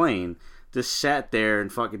fucking plane, just sat there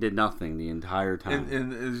and fucking did nothing the entire time.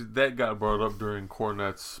 And that got brought up during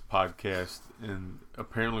Cornette's podcast, and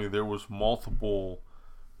apparently there was multiple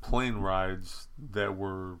plane rides that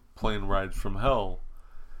were plane rides from hell,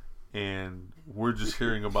 and we're just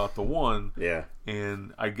hearing about the one. Yeah.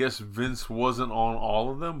 And I guess Vince wasn't on all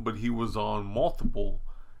of them, but he was on multiple.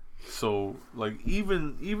 So, like,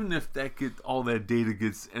 even if all that data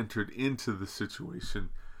gets entered into the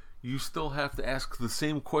situation, you still have to ask the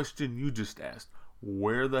same question you just asked.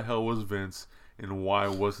 Where the hell was Vince, and why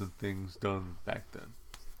wasn't things done back then?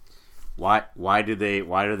 Why do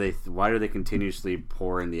they continuously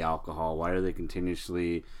pour in the alcohol? Why do they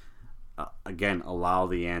continuously again allow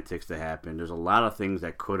the antics to happen? There's a lot of things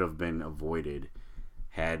that could have been avoided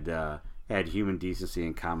had human decency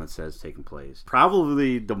and common sense taken place.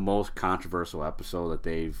 Probably the most controversial episode that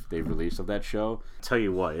they've released of that show. I'll tell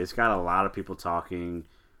you what, it's got a lot of people talking,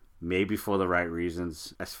 maybe for the right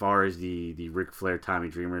reasons. As far as the Ric Flair Tommy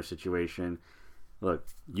Dreamer situation, look,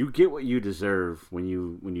 you get what you deserve when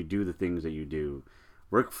you do the things that you do.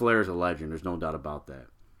 Ric Flair is a legend. There's no doubt about that.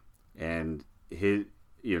 And his,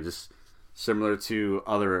 just similar to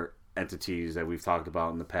other entities that we've talked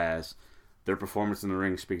about in the past, their performance in the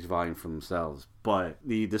ring speaks volume for themselves. But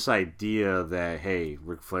this idea that, hey,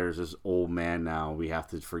 Ric Flair's this old man now, we have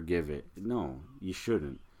to forgive it. No, you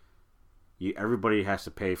shouldn't. Everybody has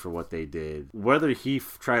to pay for what they did. Whether he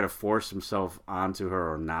tried to force himself onto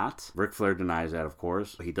her or not, Ric Flair denies that, of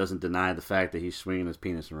course. He doesn't deny the fact that he's swinging his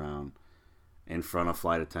penis around in front of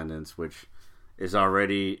flight attendants, which is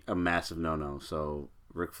already a massive no-no. So,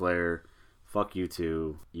 Ric Flair, fuck you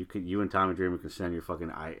too. You and Tommy Dreamer can send your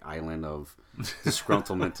fucking island of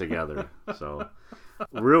disgruntlement together. So,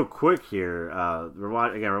 real quick here,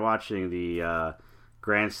 we're watching the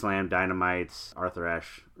Grand Slam Dynamite's Arthur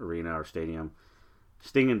Ashe Arena or Stadium.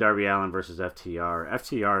 Sting and Darby Allin versus FTR.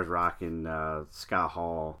 FTR is rocking Scott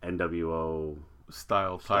Hall NWO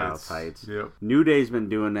style tights. Yep. New Day's been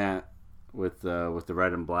doing that with the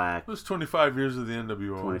red and black. It was 25 years of the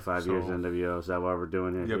NWO. 25 years of NWO. Is that why we're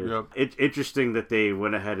doing it? Yep. It's interesting that they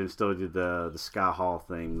went ahead and still did the Scott Hall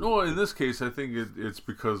thing. No, in this case, I think it's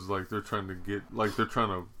because they're trying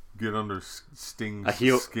to get under Sting's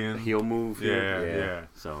skin. A heel move. Yeah.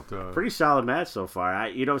 So pretty solid match so far.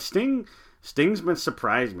 Sting's been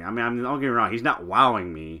surprising me. I mean, don't get me wrong, he's not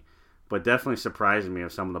wowing me, but definitely surprising me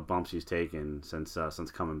of some of the bumps he's taken since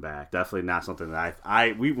coming back. Definitely not something that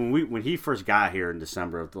when he first got here in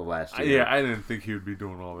December of the last year. Yeah, I didn't think he would be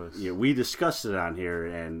doing all this. Yeah, we discussed it on here,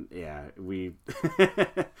 and yeah, we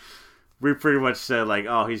we pretty much said like,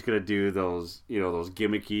 oh, he's gonna do those, those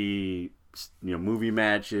gimmicky, movie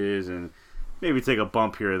matches and maybe take a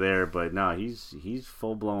bump here or there, but no, he's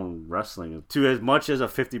full blown wrestling to as much as a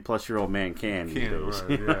 50-plus-year-old man can these days.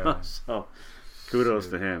 Right, yeah. So kudos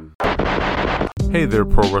to him. Hey there,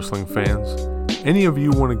 pro wrestling fans. Any of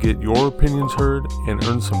you want to get your opinions heard and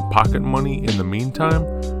earn some pocket money in the meantime?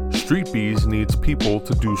 Street Bees needs people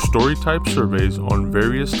to do story-type surveys on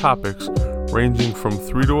various topics ranging from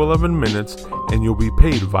 3 to 11 minutes, and you'll be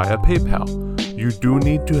paid via PayPal. You do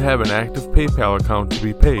need to have an active PayPal account to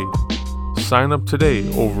be paid. Sign up today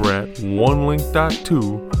over at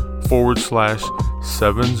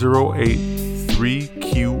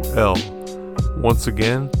onelink.to/708-3QL. Once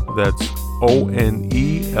again, that's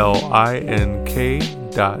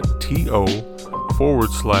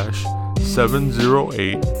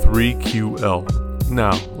onelink.to/708-3QL.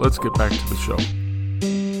 Now, let's get back to the show.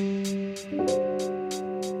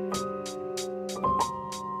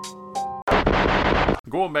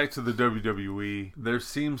 Going back to the WWE, there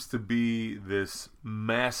seems to be this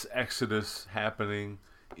mass exodus happening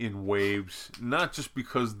in waves, not just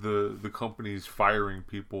because the company's firing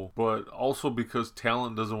people, but also because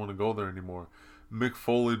talent doesn't want to go there anymore. Mick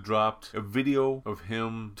Foley dropped a video of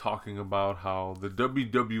him talking about how the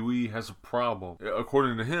WWE has a problem.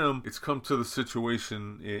 According to him, it's come to the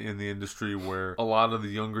situation in the industry where a lot of the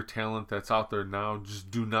younger talent that's out there now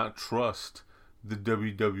just do not trust the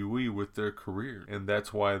WWE with their career, and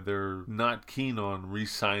that's why they're not keen on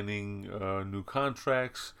re-signing new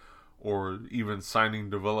contracts or even signing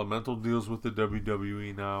developmental deals with the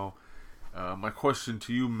WWE now. My question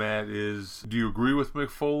to you, Matt, is do you agree with Mick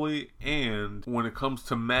Foley? And when it comes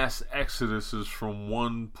to mass exoduses from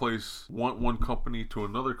one place, one company to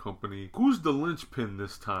another company, who's the linchpin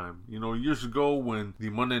this time? Years ago when the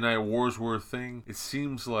Monday Night Wars were a thing, it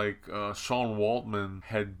seems like Sean Waltman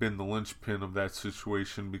had been the linchpin of that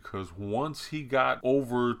situation, because once he got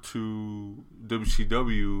over to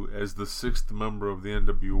WCW as the 6th member of the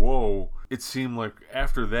NWO, it seemed like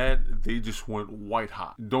after that they just went white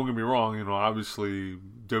hot. Don't get me wrong, obviously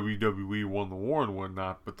WWE won the war and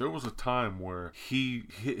whatnot, but there was a time where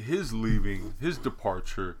his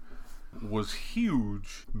departure was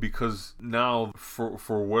huge, because now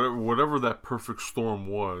for whatever that perfect storm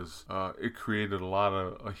was, it created a lot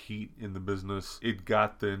of heat in the business. It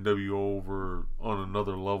got the NWO over on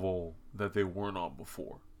another level that they weren't on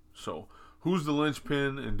before. So who's the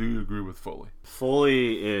linchpin, and do you agree with Foley?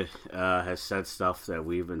 Foley has said stuff that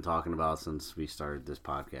we've been talking about since we started this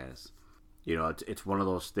podcast. It's one of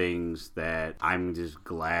those things that I'm just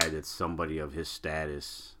glad that somebody of his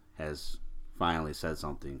status has finally said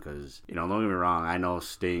something, because, don't get me wrong, I know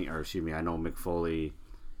Mick Foley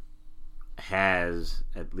has,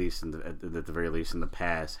 at least at the very least in the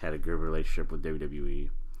past, had a good relationship with WWE.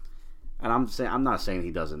 And I'm not saying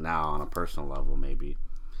he doesn't now on a personal level, maybe.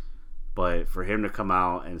 But for him to come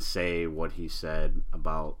out and say what he said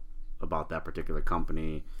about that particular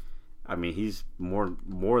company, I mean, he's more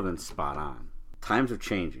than spot on. Times are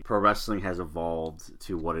changing. Pro wrestling has evolved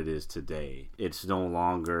to what it is today. It's no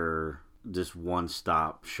longer this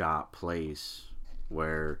one-stop shop place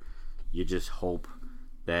where you just hope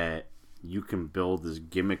that you can build this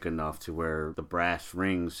gimmick enough to where the brass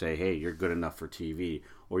rings say, hey, you're good enough for TV,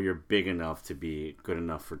 or you're big enough to be good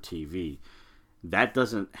enough for TV. That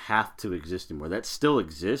doesn't have to exist anymore. That still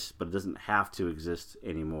exists, but it doesn't have to exist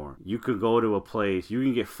anymore. You could go to a place, you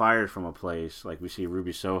can get fired from a place like we see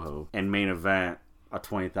Ruby Soho and main event a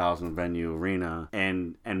 20,000 venue arena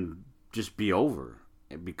and just be over,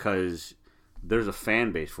 because there's a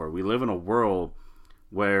fan base for it. We live in a world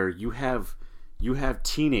where you have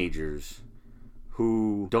teenagers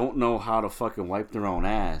who don't know how to fucking wipe their own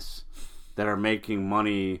ass that are making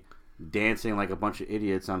money dancing like a bunch of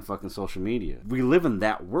idiots on fucking social media. We live in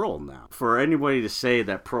that world now. For anybody to say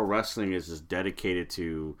that pro wrestling is just dedicated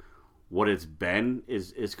to what it's been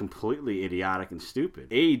is completely idiotic and stupid.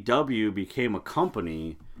 AEW became a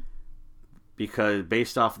company because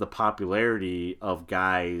based off of the popularity of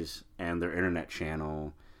guys and their internet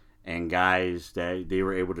channel and guys that they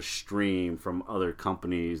were able to stream from other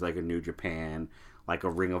companies like a New Japan, like a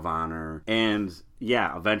Ring of Honor. And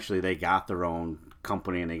yeah, eventually they got their own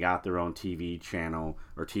company and they got their own TV channel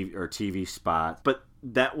or TV spot. But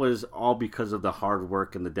that was all because of the hard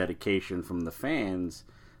work and the dedication from the fans,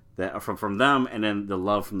 that from them, and then the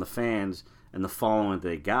love from the fans and the following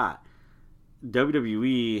they got.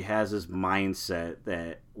 WWE has this mindset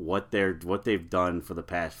that what they've done for the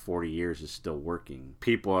past 40 years is still working.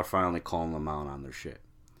 People are finally calling them out on their shit.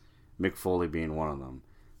 Mick Foley being one of them.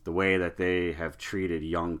 The way that they have treated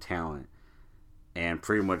young talent. and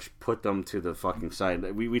pretty much put them to the fucking side.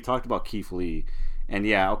 We talked about Keith Lee, and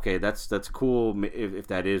yeah, okay, that's cool if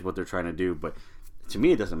that is what they're trying to do, but to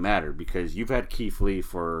me it doesn't matter because you've had Keith Lee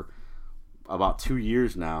for about 2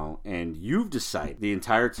 years now, and you've decided the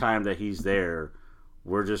entire time that he's there,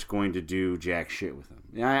 we're just going to do jack shit with him.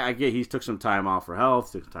 Yeah, I get he took some time off for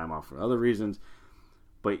health, took some time off for other reasons,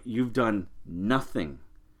 but you've done nothing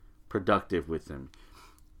productive with him.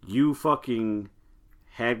 You fucking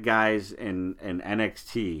had guys in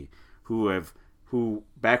NXT who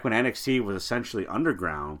back when NXT was essentially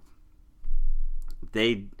underground,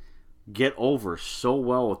 they get over so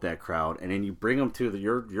well with that crowd, and then you bring them to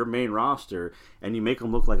your main roster and you make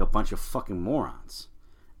them look like a bunch of fucking morons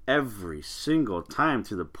every single time,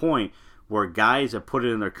 to the point where guys have put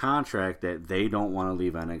it in their contract that they don't want to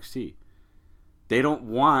leave NXT. They don't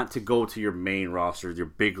want to go to your main roster, your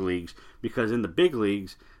big leagues, because in the big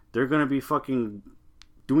leagues they're going to be fucking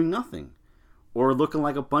doing nothing or looking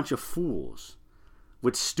like a bunch of fools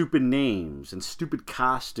with stupid names and stupid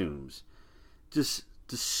costumes. Just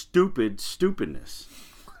stupidness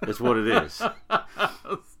is what it is.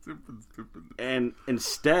 Stupid. And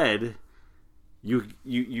instead, you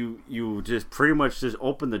just pretty much just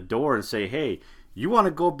open the door and say, hey, you want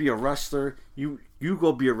to go be a wrestler? You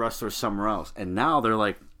go be a wrestler somewhere else. And now they're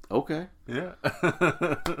like, okay, Yeah.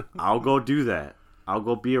 I'll go do that. I'll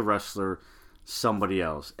go be a wrestler somebody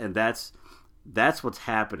else. And that's what's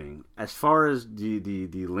happening. As far as the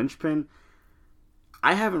linchpin,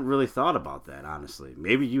 I haven't really thought about that, honestly.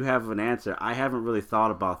 Maybe you have an answer. I haven't really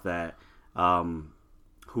thought about that,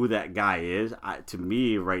 who that guy is. To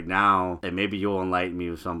me, right now, and maybe you'll enlighten me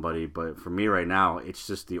with somebody, but for me right now, it's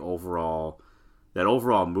just that overall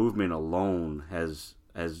movement alone has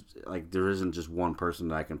like, there isn't just one person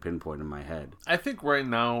that I can pinpoint in my head. I think right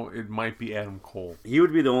now it might be Adam Cole. He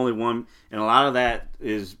would be the only one, and a lot of that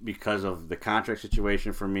is because of the contract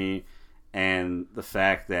situation for me. And the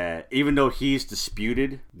fact that even though he's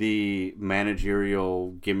disputed the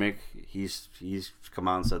managerial gimmick, he's come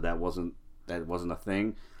out and said that wasn't a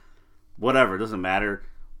thing. Whatever, it doesn't matter.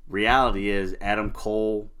 Reality is Adam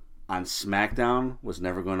Cole on SmackDown was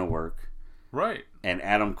never going to work. Right. And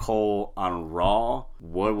Adam Cole on Raw,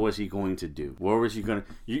 what was he going to do? What was he going to...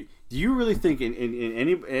 Do you really think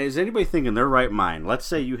is anybody thinking in their right mind? Let's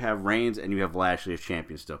say you have Reigns and you have Lashley as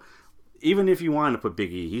champion still. Even if you want to put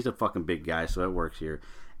Big E, he's a fucking big guy, so it works here.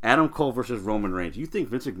 Adam Cole versus Roman Reigns. You think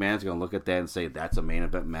Vince McMahon's going to look at that and say that's a main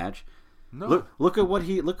event match? No. Look at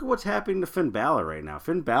what's happening to Finn Balor right now.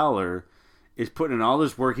 Finn Balor is putting in all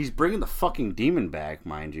this work. He's bringing the fucking demon back,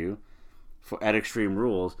 mind you, at Extreme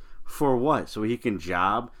Rules. For what? So he can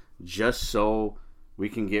job just so we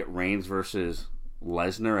can get Reigns versus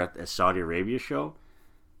Lesnar at the Saudi Arabia show?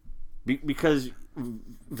 Because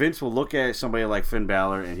Vince will look at somebody like Finn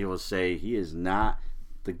Balor and he will say he is not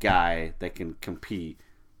the guy that can compete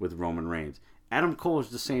with Roman Reigns. Adam Cole is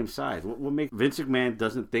the same size. What makes Vince McMahon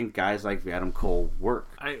doesn't think guys like Adam Cole work?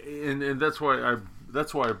 And that's why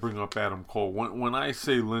I bring up Adam Cole. When I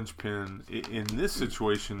say linchpin in this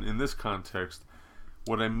situation, in this context,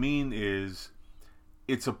 what I mean is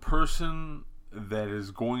it's a person that is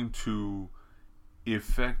going to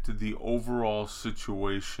affect the overall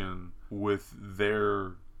situation with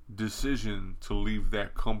their decision to leave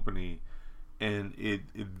that company, and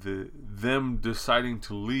them deciding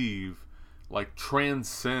to leave like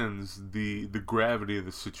transcends the gravity of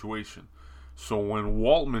the situation. So when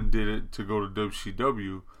Waltman did it to go to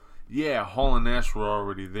WCW, yeah, Hall and Nash were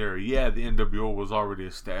already there. Yeah, the NWO was already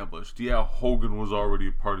established. Yeah, Hogan was already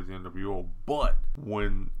a part of the NWO. But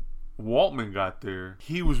when Waltman got there,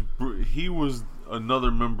 he was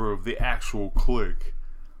another member of the actual clique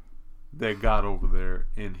that got over there,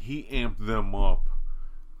 and he amped them up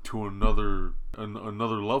to another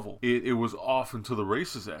level. It was off into the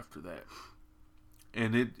races after that,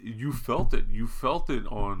 and you felt it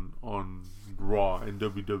on Raw and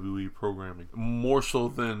WWE programming more so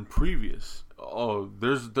than previous.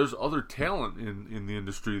 There's other talent in the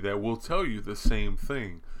industry that will tell you the same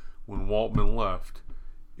thing. When Waltman left,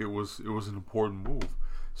 it was an important move.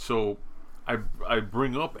 So I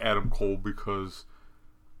bring up Adam Cole because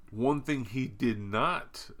one thing he did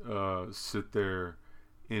not sit there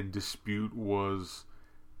and dispute was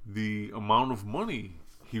the amount of money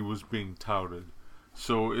he was being touted.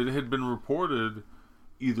 So it had been reported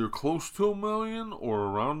either close to $1 million or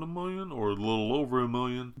around $1 million or a little over $1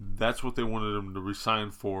 million. That's what they wanted him to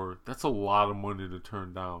resign for. That's a lot of money to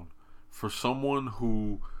turn down for someone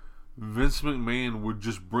who Vince McMahon would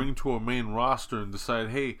just bring to a main roster and decide,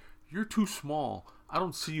 hey, you're too small. I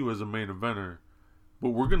don't see you as a main eventer,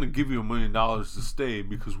 but we're going to give you $1 million to stay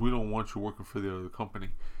because we don't want you working for the other company.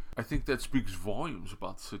 I think that speaks volumes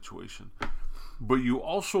about the situation. But you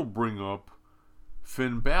also bring up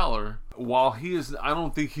Finn Balor. While he is, I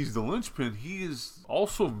don't think he's the linchpin, he is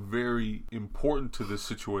also very important to this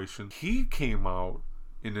situation. He came out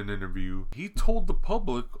in an interview. He told the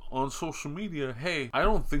public on social media, hey, I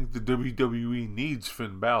don't think the WWE needs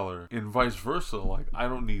Finn Balor, and vice versa. Like, I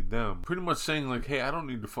don't need them. Pretty much saying, like, hey, I don't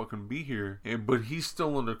need to fucking be here. But he's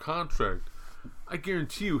still under contract. I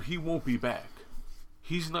guarantee you he won't be back.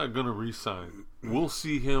 He's not going to re-sign. We'll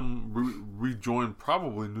see him rejoin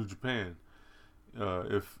probably New Japan.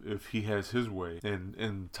 If he has his way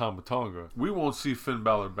and Tama Tonga. We won't see Finn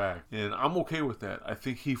Balor back. And I'm okay with that. I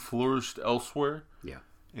think he flourished elsewhere. Yeah.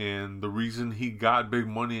 And the reason he got big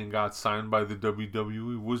money and got signed by the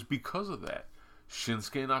WWE was because of that.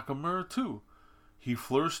 Shinsuke Nakamura too. He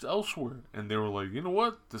flourished elsewhere. And they were like, you know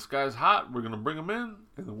what? This guy's hot. We're going to bring him in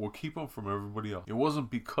and we'll keep him from everybody else. It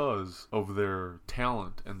wasn't because of their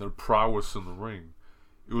talent and their prowess in the ring.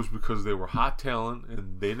 It was because they were hot talent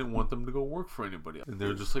and they didn't want them to go work for anybody else. And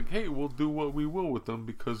they're just like, hey, we'll do what we will with them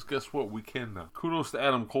because guess what? We can now. Kudos to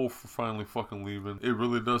Adam Cole for finally fucking leaving. It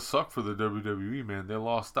really does suck for the WWE, man. They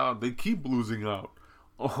lost out. They keep losing out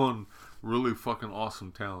on really fucking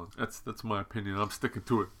awesome talent. That's my opinion. I'm sticking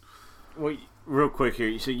to it. Well, real quick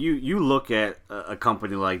here. So you look at a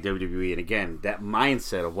company like WWE, and again, that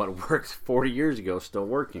mindset of what worked 40 years ago is still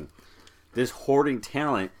working. This hoarding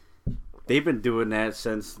talent. They've been doing that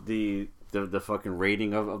since the fucking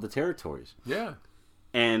raiding of the territories. Yeah.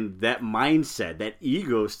 And that mindset, that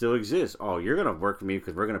ego still exists. Oh, you're going to work for me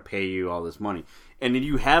because we're going to pay you all this money. And then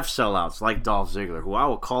you have sellouts like Dolph Ziggler, who I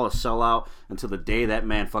will call a sellout until the day that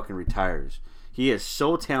man fucking retires. He is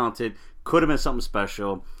so talented, could have been something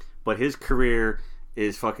special, but his career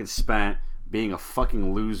is fucking spent being a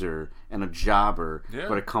fucking loser and a jobber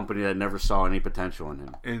for a company that never saw any potential in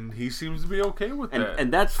him. And he seems to be okay with that.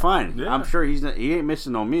 And that's fine. Yeah. I'm sure he ain't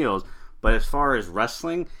missing no meals. But as far as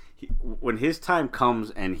wrestling, when his time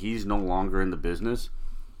comes and he's no longer in the business,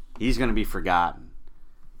 he's going to be forgotten.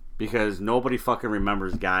 Because nobody fucking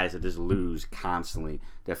remembers guys that just lose constantly,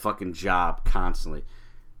 that fucking job constantly.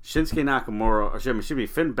 Shinsuke Nakamura, or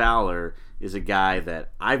Finn Balor is a guy that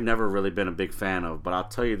I've never really been a big fan of, but I'll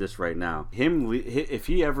tell you this right now. If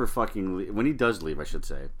he ever fucking, when he does leave, I should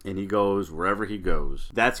say, and he goes wherever he goes,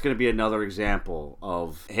 that's going to be another example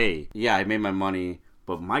of, hey, yeah, I made my money,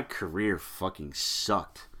 but my career fucking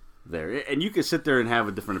sucked there. And you can sit there and have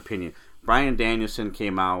a different opinion. Bryan Danielson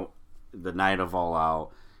came out the night of All Out.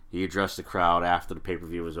 He addressed the crowd after the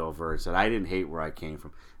pay-per-view was over and said, I didn't hate where I came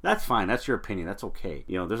from. That's fine. That's your opinion. That's okay.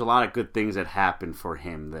 You know, there's a lot of good things that happened for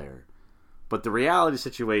him there. But the reality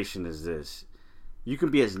situation is this. You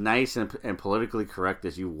can be as nice and politically correct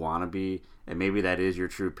as you want to be, and maybe that is your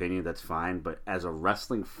true opinion. That's fine. But as a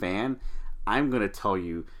wrestling fan, I'm going to tell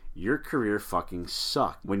you, your career fucking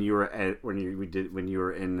sucked when you were in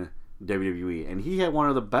WWE. And he had one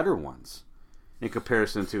of the better ones in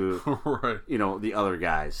comparison to right. The other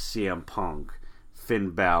guys, CM Punk, Finn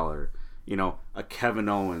Balor, a Kevin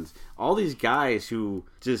Owens, all these guys who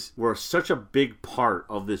just were such a big part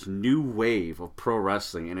of this new wave of pro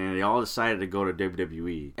wrestling, and then they all decided to go to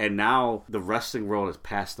WWE, and now the wrestling world has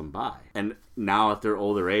passed them by. And now at their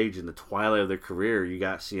older age, in the twilight of their career, you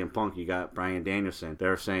got CM Punk, you got Bryan Danielson,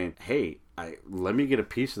 they're saying, hey, let me get a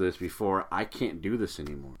piece of this before I can't do this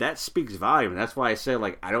anymore. That speaks volume, and that's why I said,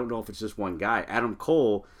 I don't know if it's just one guy. Adam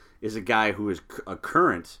Cole is a guy who is a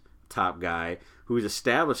current top guy, who's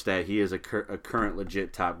established that he is a current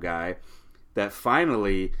legit top guy, that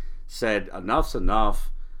finally said, enough's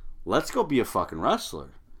enough, let's go be a fucking wrestler.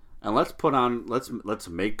 And let's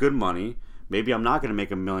make good money. Maybe I'm not going to make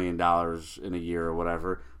 $1 million in a year or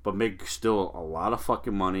whatever, but make still a lot of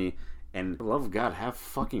fucking money. And for the love of God, have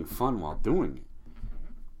fucking fun while doing it.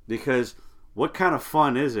 Because what kind of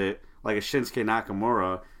fun is it, like a Shinsuke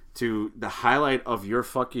Nakamura, to the highlight of your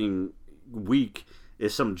fucking week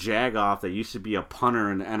is some jagoff that used to be a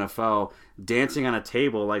punter in the NFL dancing on a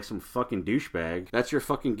table like some fucking douchebag? That's your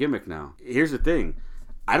fucking gimmick now. Here's the thing.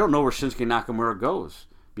 I don't know where Shinsuke Nakamura goes.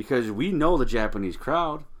 Because we know the Japanese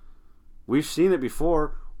crowd. We've seen it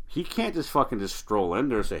before. He can't just stroll in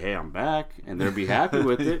there and say, hey, I'm back, and they'll be happy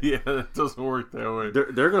with it. Yeah, it doesn't work that way.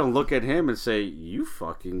 They're going to look at him and say, you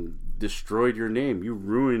fucking destroyed your name. You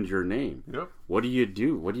ruined your name. Yep. What do you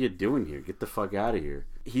do? What are you doing here? Get the fuck out of here.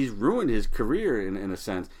 He's ruined his career in a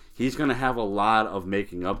sense. He's going to have a lot of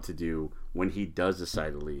making up to do when he does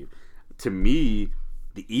decide to leave. To me,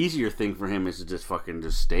 the easier thing for him is to just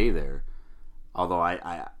stay there. Although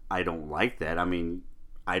I don't like that. I mean,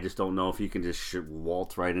 I just don't know if he can just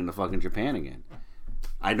waltz right into fucking Japan again.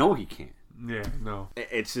 I know he can't. Yeah, no.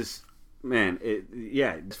 It's just, Man,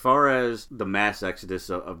 yeah. As far as the mass exodus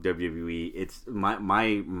of WWE, it's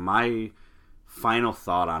my final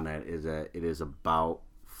thought on that is that it is about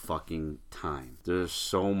fucking time. There's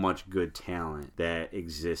so much good talent that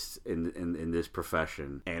exists in this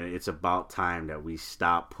profession, and it's about time that we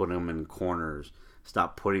stop putting them in corners,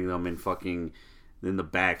 stop putting them in the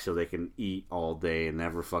back so they can eat all day and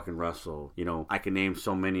never fucking wrestle. You know, I can name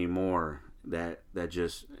so many more that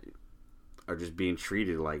just are just being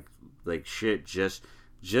treated like shit just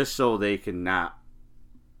so they can not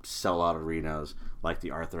sell out arenas like the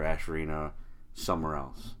Arthur Ashe Arena somewhere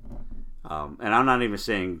else. And I'm not even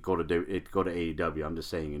saying go to AEW. I'm just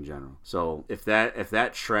saying in general. So if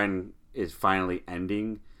that trend is finally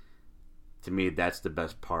ending, to me that's the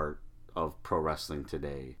best part of pro wrestling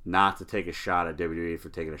today. Not to take a shot at WWE for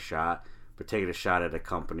taking a shot, but taking a shot at a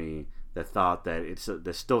company that thought that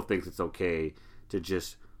that still thinks it's okay to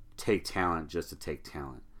just take talent just to take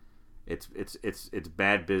talent. It's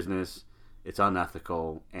bad business. It's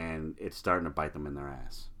unethical, and it's starting to bite them in their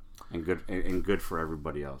ass. And good for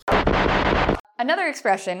everybody else. Another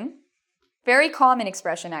expression, very common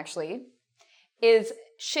expression actually, is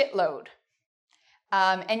shitload.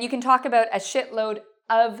 And you can talk about a shitload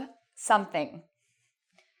of something.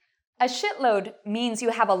 A shitload means you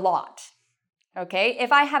have a lot. Okay?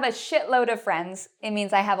 If I have a shitload of friends, it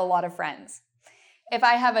means I have a lot of friends. If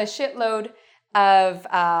I have a shitload of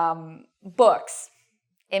books,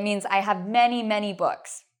 it means I have many, many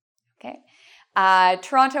books. Okay?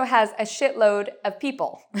 Toronto has a shitload of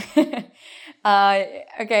people. Okay,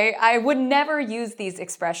 I would never use these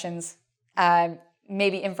expressions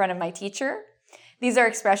maybe in front of my teacher. These are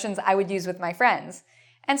expressions I would use with my friends.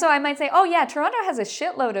 And so I might say, oh yeah, Toronto has a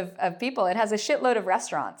shitload of people. It has a shitload of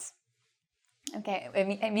restaurants. Okay,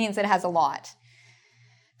 it means it has a lot.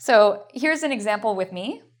 So here's an example with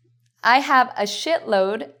me. I have a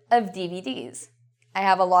shitload of DVDs. I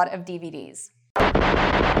have a lot of DVDs.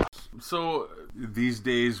 So these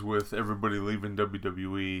days, with everybody leaving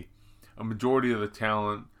WWE, a majority of the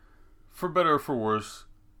talent, for better or for worse,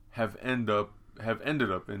 have ended up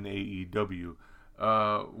in AEW,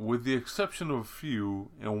 with the exception of a few.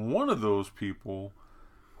 And one of those people,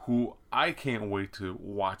 who I can't wait to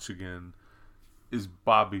watch again, is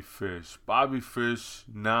Bobby Fish. Bobby Fish,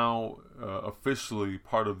 now officially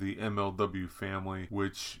part of the MLW family,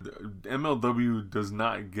 which MLW does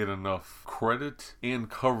not get enough credit and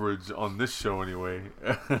coverage on this show anyway.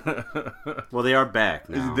 Well, they are back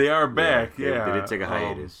now. They are back, yeah. They did take a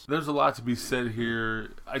hiatus. There's a lot to be said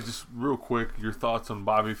here. Real quick, your thoughts on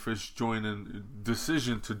Bobby Fish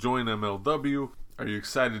decision to join MLW. Are you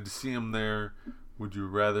excited to see him there? Would you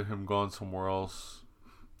rather him gone somewhere else?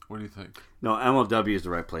 What do you think? No, MLW is the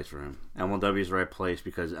right place for him. MLW is the right place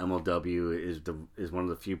because MLW is one of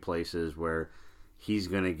the few places where he's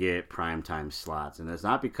going to get primetime slots. And it's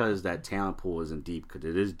not because that talent pool isn't deep, because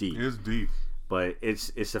it is deep. It is deep. But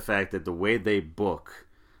it's the fact that the way they book,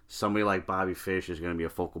 somebody like Bobby Fish is going to be a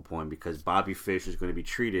focal point because Bobby Fish is going to be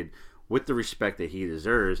treated with the respect that he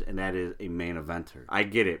deserves, and that is a main eventer. I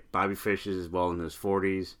get it. Bobby Fish is well in his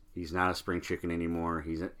 40s. He's not a spring chicken anymore.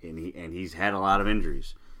 He's had a lot of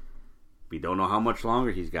injuries. We don't know how much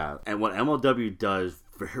longer he's got. And what MLW does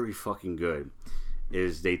very fucking good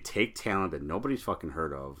is they take talent that nobody's fucking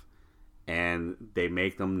heard of and they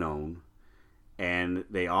make them known. And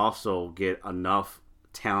they also get enough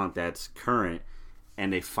talent that's current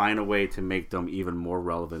and they find a way to make them even more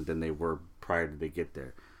relevant than they were prior to they get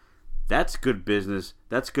there. That's good business.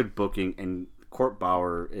 That's good booking. And Court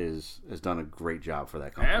Bauer has done a great job for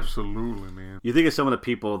that company. Absolutely, man. You think of some of the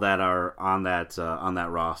people that are on that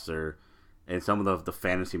roster, and some of the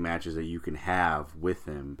fantasy matches that you can have with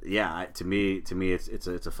him. Yeah, to me, it's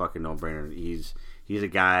a fucking no-brainer. He's a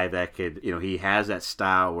guy that could, he has that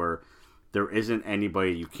style where there isn't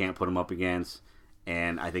anybody you can't put him up against,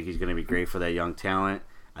 and I think he's going to be great for that young talent.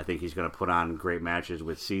 I think he's going to put on great matches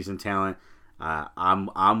with seasoned talent.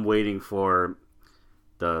 I'm waiting for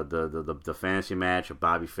the fantasy match of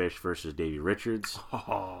Bobby Fish versus Davey Richards.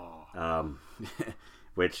 Oh.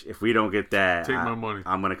 Which, if we don't get that, take my money.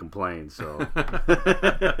 I'm gonna complain. So,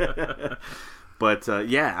 but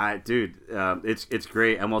it's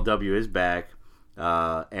great. MLW is back,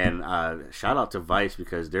 and shout out to Vice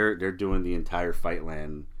because they're doing the entire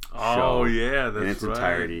Fightland show. Oh yeah, that's in its right.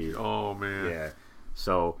 entirety. Oh man, yeah.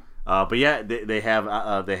 So, but yeah, they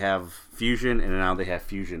have Fusion, and now they have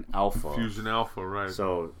Fusion Alpha. Fusion Alpha, right?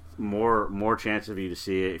 So more chance of you to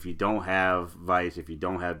see it. If you don't have Vice, if you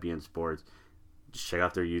don't have BN Sports, just check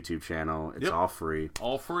out their YouTube channel. It's all free.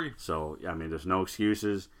 All free. So, I mean, there's no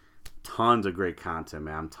excuses. Tons of great content,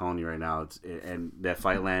 man. I'm telling you right now. And that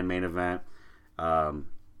Fightland main event,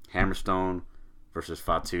 Hammerstone versus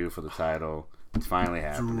Fatu for the title. It's finally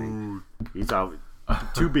happening. These are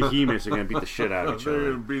two behemoths are gonna beat the shit out of each They're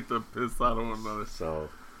other. gonna beat the piss out of one another. So,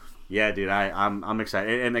 yeah, dude, I'm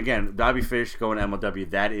excited. And again, Bobby Fish going to MLW,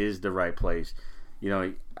 that is the right place. You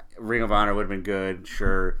know, Ring of Honor would have been good,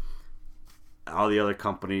 sure. All the other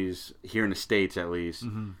companies here in the States, at least,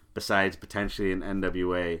 besides potentially an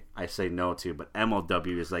NWA, I say no to. But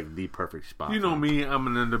MLW is like the perfect spot. You know me, I'm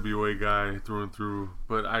an NWA guy through and through,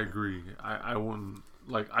 but I agree. I wouldn't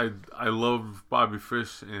like. I love Bobby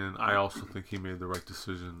Fish, and I also think he made the right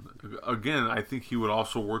decision. Again, I think he would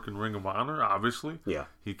also work in Ring of Honor. Obviously, Yeah.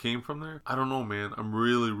 he came from there. I don't know, man. I'm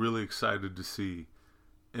really, really excited to see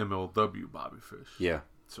MLW Bobby Fish. Yeah.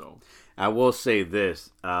 So I will say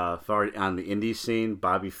this, for on the indie scene,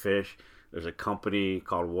 Bobby Fish, there's a company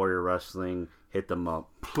called Warrior Wrestling. Hit them up.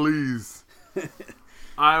 please,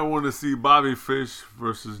 I want to see Bobby Fish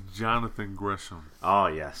versus Jonathan Gresham. Oh,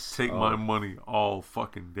 yes. Take my money all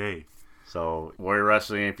fucking day. So, Warrior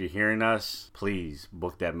Wrestling, if you're hearing us, please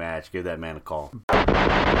book that match. Give that man a call.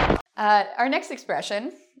 Our next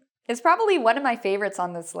expression is probably one of my favorites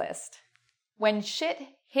on this list. When shit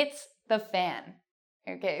hits the fan.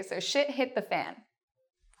 Okay, so shit hit the fan.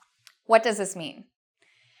 What does this mean?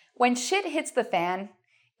 When shit hits the fan,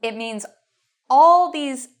 it means all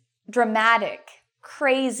these dramatic,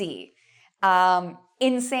 crazy,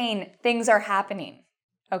 insane things are happening.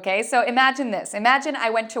 Okay, so imagine this. Imagine I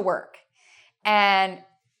went to work and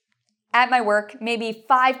at my work, maybe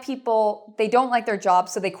 5 people, they don't like their job,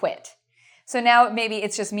 so they quit. So now maybe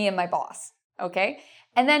it's just me and my boss, okay?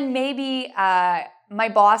 And then maybe my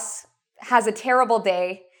boss has a terrible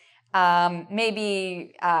day.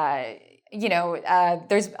 Maybe,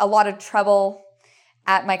 there's a lot of trouble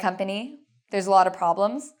at my company. There's a lot of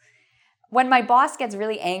problems. When my boss gets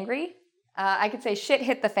really angry, I could say shit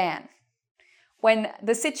hit the fan. When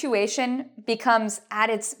the situation becomes at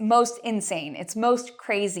its most insane, its most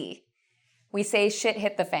crazy, we say shit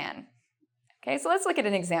hit the fan. Okay, so let's look at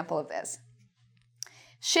an example of this.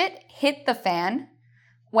 Shit hit the fan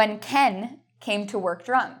when Ken came to work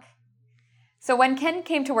drunk. So when Ken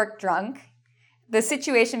came to work drunk, the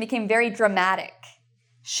situation became very dramatic.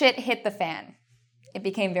 Shit hit the fan. It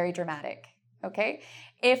became very dramatic, okay?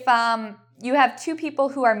 If you have 2 people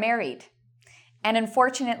who are married, and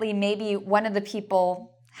unfortunately maybe one of the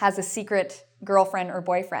people has a secret girlfriend or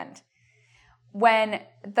boyfriend, when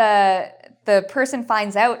the person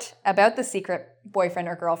finds out about the secret boyfriend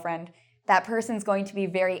or girlfriend, that person's going to be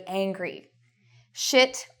very angry.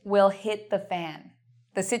 Shit will hit the fan.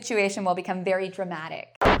 The situation will become very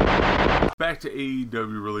dramatic. Back to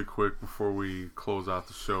AEW really quick before we close out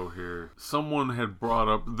the show here. Someone had brought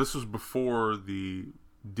up, this was before the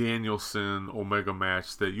Danielson Omega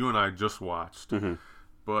match that you and I just watched,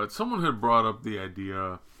 but someone had brought up the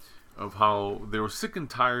idea of how they were sick and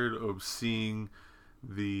tired of seeing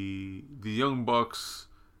the Young Bucks,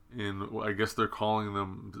 and I guess they're calling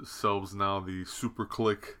themselves now the Super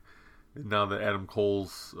Clique, now that Adam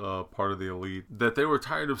Cole's part of the Elite, that they were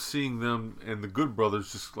tired of seeing them and the Good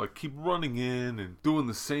Brothers just like keep running in and doing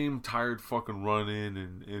the same tired fucking run in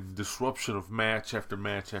and disruption of match after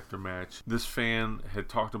match after match. This fan had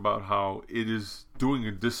talked about how it is doing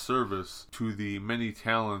a disservice to the many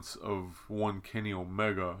talents of one Kenny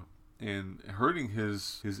Omega and hurting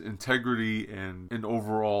his integrity and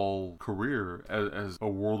overall career as a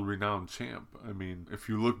world-renowned champ. I mean, if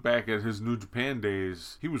you look back at his New Japan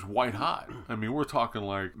days, he was white hot. I mean, we're talking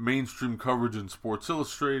like mainstream coverage in Sports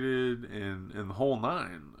Illustrated and the whole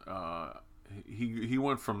nine. He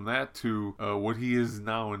went from that to what he is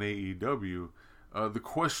now in AEW. The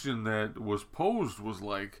question that was posed was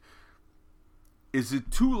like, is it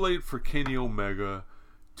too late for Kenny Omega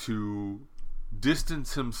to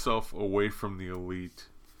distance himself away from the Elite,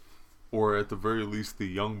 or at the very least the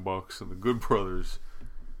Young Bucks and the Good Brothers,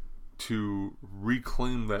 to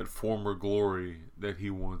reclaim that former glory that he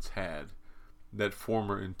once had, that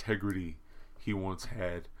former integrity he once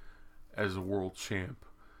had as a world champ?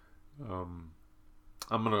 I'm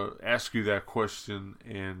going to ask you that question,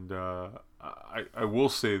 and I will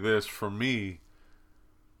say this, for me,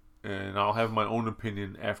 and I'll have my own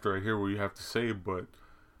opinion after I hear what you have to say, but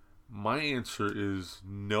my answer is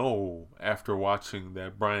no after watching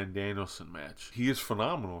that Bryan Danielson match. He is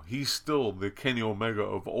phenomenal. He's still the Kenny Omega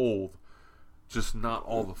of old, just not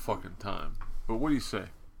all the fucking time. But what do you say?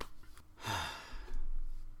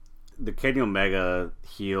 The Kenny Omega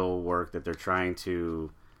heel work that they're trying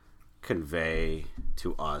to convey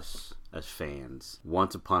to us as fans,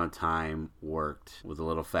 once upon a time worked with a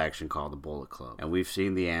little faction called the Bullet Club. And we've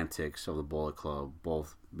seen the antics of the Bullet Club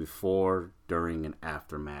both before, during, and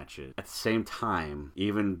after matches. At the same time,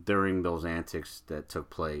 even during those antics that took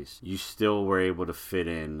place, you still were able to fit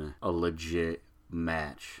in a legit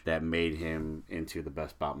match that made him into the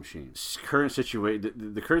best bout machine. The current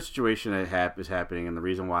situation that is happening, and the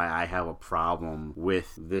reason why I have a problem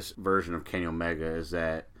with this version of Kenny Omega is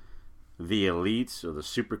that the elites or the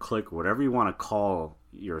super clique, whatever you want to call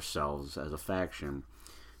yourselves as a faction,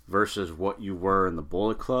 versus what you were in the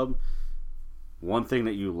Bullet Club, one thing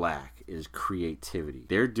that you lack is creativity.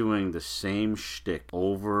 They're doing the same shtick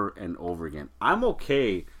over and over again. I'm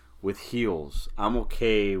okay with heels. I'm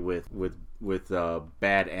okay with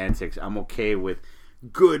bad antics. I'm okay with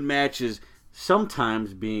good matches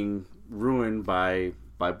sometimes being ruined by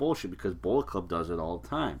bullshit, because Bullet Club does it all the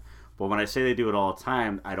time. But when I say they do it all the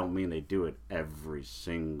time, I don't mean they do it every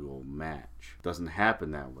single match. It doesn't happen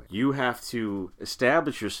that way. You have to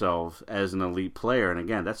establish yourself as an elite player, and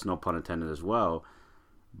again, that's no pun intended as well,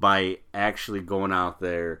 by actually going out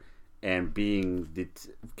there and being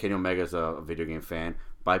Kenny Omega's a video game fan,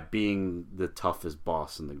 by being the toughest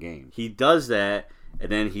boss in the game. He does that,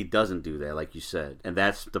 and then he doesn't do that, like you said. And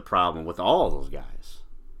that's the problem with all of those guys.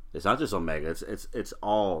 It's not just Omega, it's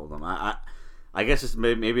all of them. I guess it's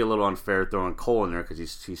maybe a little unfair throwing Cole in there because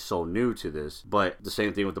he's so new to this. But the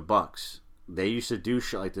same thing with the Bucks. They used to do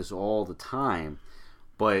shit like this all the time,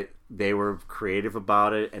 but they were creative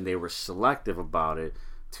about it and they were selective about it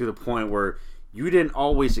to the point where you didn't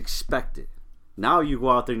always expect it. Now you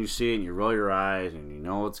go out there and you see it and you roll your eyes and you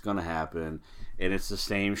know what's going to happen, and it's the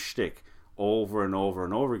same shtick over and over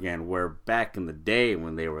and over again, where back in the day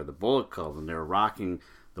when they were the Bullet Club and they were rocking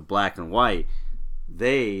the black and white,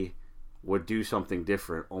 they would do something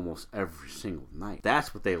different almost every single night.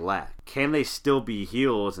 That's what they lack. Can they still be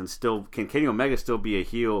heels and can Kenny Omega still be a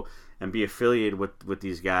heel and be affiliated with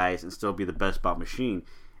these guys and still be the best bout machine?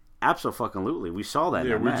 Absolutely. We saw that.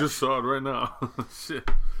 Yeah, in that we match. just saw it right now. Shit.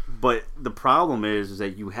 But the problem is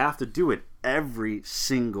that you have to do it every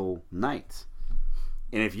single night.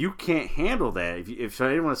 And if you can't handle that, if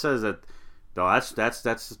anyone says that, no,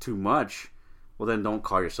 that's too much, well then don't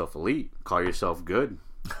call yourself elite. Call yourself good.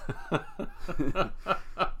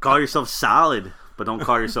 Call yourself solid, but don't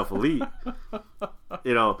call yourself elite.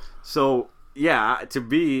 So yeah, to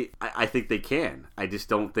me, I think they can. I just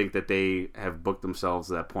don't think that they have booked themselves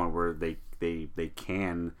to that point where they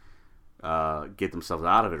can get themselves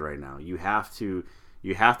out of it right now. You have to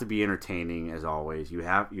be entertaining as always. You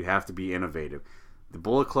have to be innovative. The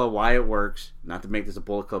Bullet Club, why it works, not to make this a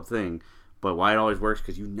Bullet Club thing, but why it always works,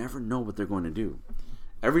 because you never know what they're going to do.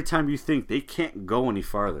 Every time you think they can't go any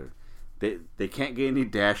farther, they can't get any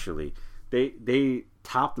dashily, they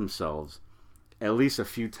top themselves at least a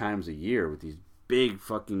few times a year with these big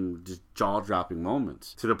fucking just jaw-dropping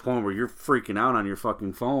moments, to the point where you're freaking out on your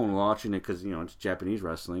fucking phone watching it because, it's Japanese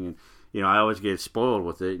wrestling, and, I always get spoiled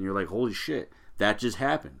with it, and you're like, holy shit, that just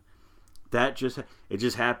happened. It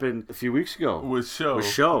just happened a few weeks ago. With Show.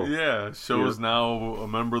 Yeah, Show is now a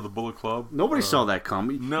member of the Bullet Club. Nobody saw that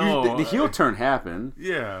coming. No. The heel turn happened.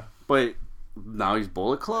 Yeah. But now he's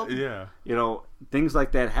Bullet Club? Yeah. Things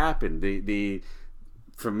like that happen.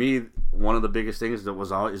 For me, one of the biggest things that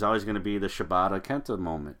is always going to be the Shibata Kenta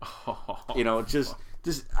moment.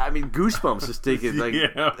 Goosebumps just thinking, like,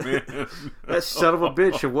 yeah, man. that son of a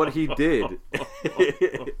bitch of what he did.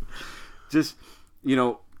 Just,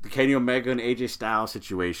 the Kenny Omega and AJ Styles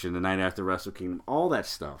situation, the night after Wrestle Kingdom, all that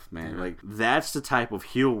stuff, man. Yeah. Like, that's the type of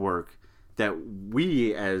heel work that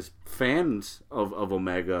we as fans of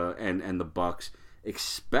Omega and the Bucks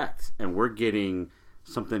expect, and we're getting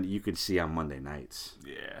something that you could see on Monday nights.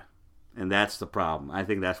 Yeah. And that's the problem. I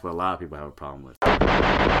think that's what a lot of people have a problem with.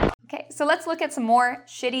 Okay, so let's look at some more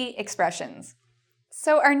shitty expressions.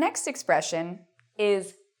 So our next expression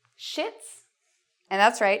is shits. And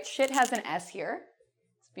that's right, shit has an S here.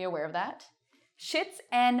 So be aware of that. Shits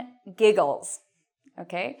and giggles.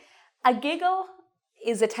 Okay? A giggle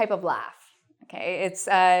is a type of laugh. Okay? It's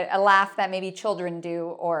a laugh that maybe children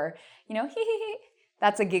do, or, hee hee hee.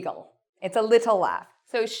 That's a giggle. It's a little laugh.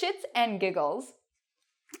 So shits and giggles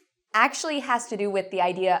actually has to do with the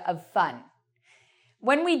idea of fun.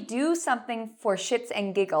 When we do something for shits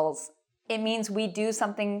and giggles, it means we do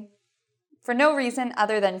something for no reason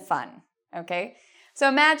other than fun, okay? So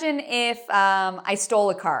imagine if I stole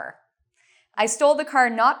a car. I stole the car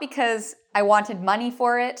not because I wanted money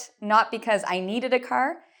for it, not because I needed a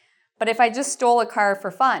car, but if I just stole a car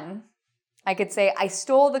for fun, I could say I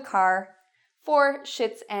stole the car for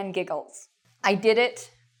shits and giggles. I did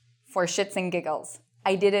it for shits and giggles.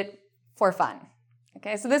 I did it for fun.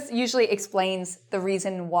 Okay, so this usually explains the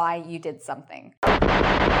reason why you did something.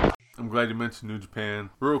 I'm glad you mentioned New Japan.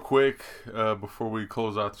 Real quick, before we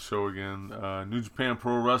close out the show again, New Japan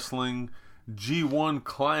Pro Wrestling G1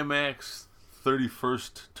 Climax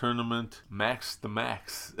 31st tournament, Max the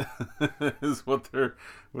Max is what they're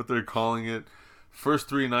calling it. First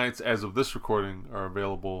 3 nights as of this recording are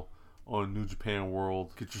available on New Japan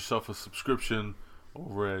World. Get yourself a subscription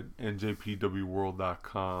over at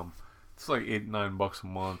njpwworld.com. It's like $8-9 a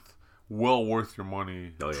month. Well worth your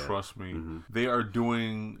money. Oh, yeah. Trust me. Mm-hmm. They are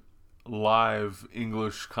doing live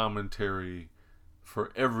English commentary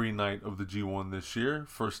for every night of the G1 this year.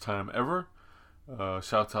 First time ever.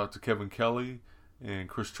 Shouts out to Kevin Kelly and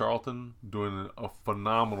Chris Charlton doing a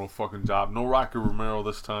phenomenal fucking job. No Rocky Romero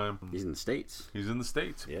this time. He's in the States. He's in the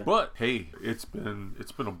States. Yeah. But hey, it's been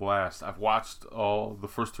a blast. I've watched all the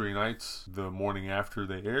first 3 nights the morning after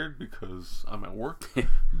they aired because I'm at work.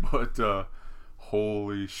 But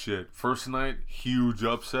holy shit. First night, huge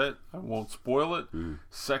upset. I won't spoil it.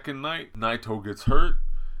 Second night, Naito gets hurt.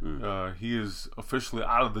 He is officially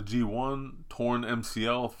out of the G1, torn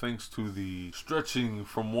MCL thanks to the stretching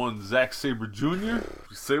from one Zack Sabre Jr.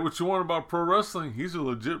 Say what you want about pro wrestling, he's a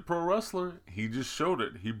legit pro wrestler. He just showed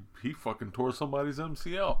it. He fucking tore somebody's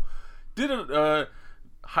MCL. Didn't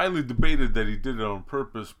highly debated that he did it on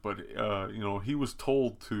purpose, but he was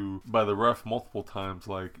told to by the ref multiple times,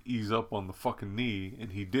 like, ease up on the fucking knee,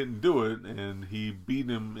 and he didn't do it, and he beat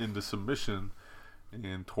him into submission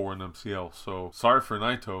and tore an MCL. So sorry for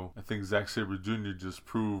Naito. I think Zack Sabre Jr. just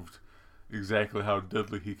proved exactly how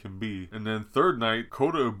deadly he can be. And then third night,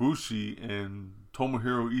 Kota Ibushi and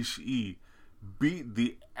Tomohiro Ishii beat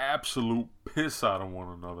the absolute piss out of one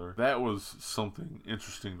another. That was something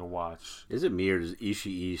interesting to watch. Is it me or does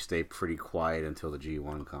Ishii stay pretty quiet until the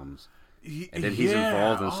G1 comes? And then he's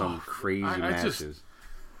involved in some crazy matches.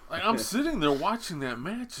 I'm sitting there watching that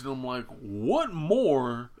match and I'm like, what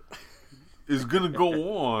more is gonna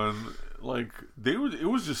go on? Like, it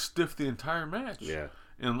was just stiff the entire match. Yeah.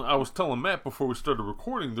 And I was telling Matt before we started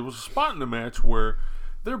recording, there was a spot in the match where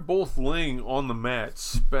they're both laying on the mat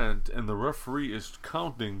spent and the referee is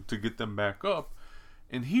counting to get them back up,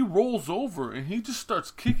 and he rolls over and he just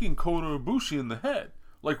starts kicking Kota Ibushi in the head,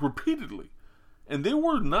 like, repeatedly. And they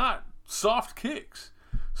were not soft kicks.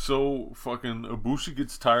 So fucking Ibushi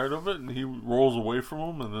gets tired of it and he rolls away from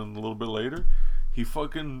him, and then a little bit later he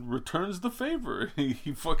fucking returns the favor.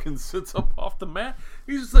 He fucking sits up off the mat.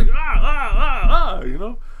 He's just like, you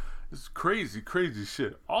know? It's crazy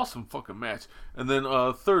shit. Awesome fucking match. And then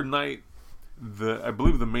third night, I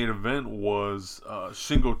believe the main event was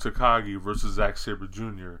Shingo Takagi versus Zack Sabre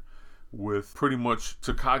Jr. with pretty much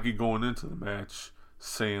Takagi going into the match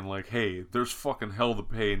saying, like, hey, there's fucking hell to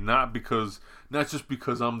pay, not just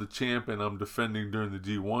because I'm the champ and I'm defending during the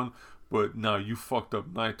G1, but now you fucked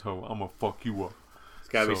up Naito, I'm gonna fuck you up. There's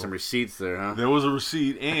gotta be some receipts there, huh? There was a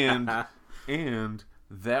receipt, and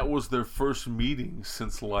that was their first meeting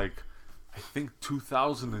since, like, I think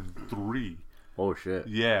 2003. Oh shit.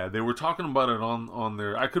 Yeah, they were talking about it on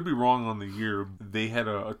their, I could be wrong on the year. They had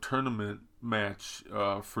a tournament match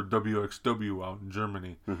for WXW out in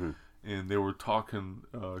Germany. Mm-hmm. And they were talking,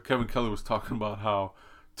 Kevin Kelly was talking about how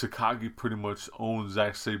Takagi pretty much owned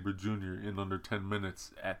Zack Sabre Jr. in under 10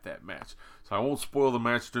 minutes at that match. So I won't spoil the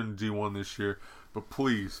match during the G1 this year, but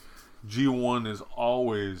please, G1 is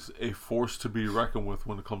always a force to be reckoned with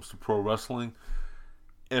when it comes to pro wrestling.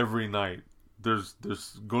 Every night, there's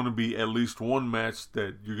going to be at least one match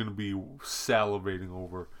that you're going to be salivating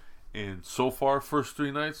over. And so far, first 3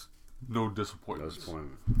 nights, no disappointments.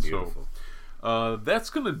 Beautiful. So,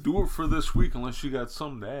 that's going to do it for this week, unless you got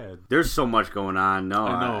something to add. There's so much going on. No,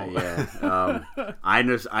 I know. I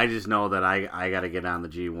just know that I got to get on the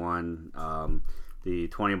G1. The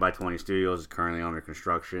 20x20 studios is currently under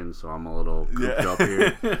construction, so I'm a little cooped up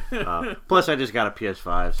here. Plus, I just got a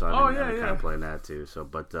PS5, so I've been kind of playing that too. So,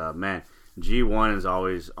 but man, G1 is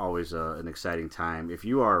always an exciting time. If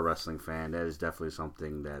you are a wrestling fan, that is definitely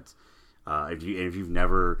something that if you've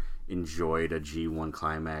never enjoyed a G1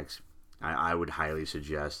 climax, I would highly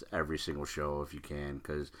suggest every single show if you can,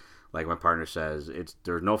 because like my partner says,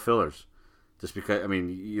 there's no fillers. Just because, I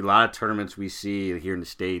mean, a lot of tournaments we see here in the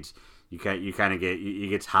States, you kind of get it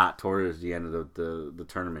gets hot towards the end of the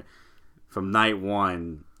tournament. From night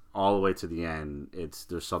one all the way to the end,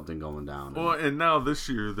 there's something going down. Well, and now this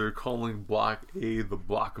year they're calling Block A the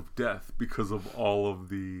Block of Death because of all of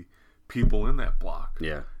the people in that block.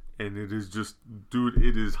 Yeah. And it is just, dude,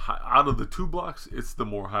 it is out of the 2 blocks, it's the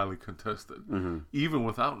more highly contested, even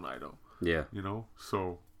without Naito. Yeah. You know,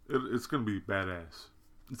 so it's going to be badass.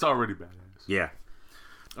 It's already badass. Yeah.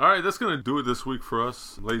 All right, that's going to do it this week for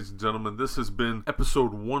us, ladies and gentlemen. This has been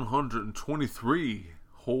episode 123.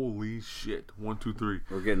 Holy shit. 1, 2, 3.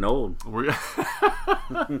 We're getting old. You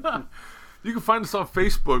can find us on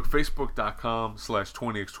Facebook,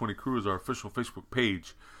 facebook.com/20x20crew is our official Facebook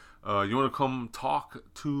page. You want to come talk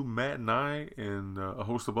to Matt and I and a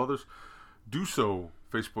host of others? Do so,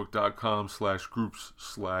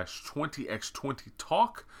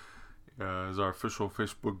 facebook.com/groups/20x20talk is our official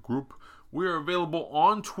Facebook group. We are available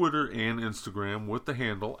on Twitter and Instagram with the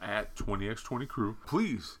handle @20x20crew.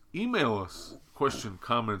 Please email us question,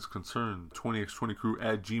 comments, concern,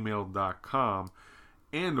 20x20crew@gmail.com.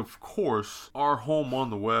 And of course, our home on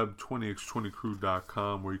the web,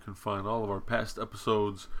 20x20crew.com, where you can find all of our past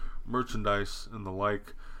episodes, merchandise, and the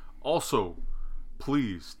like. Also,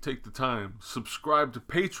 please take the time, subscribe to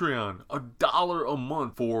Patreon, $1 a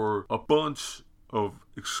month for a bunch of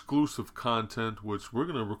exclusive content, which we're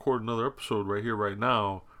going to record another episode right here, right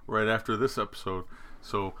now, right after this episode.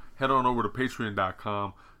 So head on over to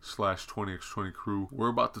patreon.com/20x20crew. We're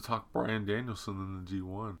about to talk Bryan Danielson in the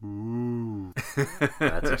G1. Ooh.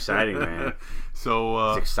 That's exciting, man. So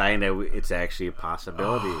it's exciting that it's actually a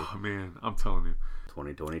possibility. Oh, man, I'm telling you.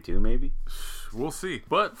 2022, maybe? We'll see.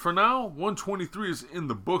 But for now, 123 is in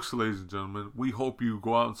the books, ladies and gentlemen. We hope you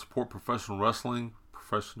go out and support professional wrestling.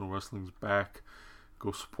 Professional wrestling's back.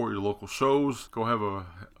 Go support your local shows. Go have a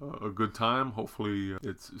good time. Hopefully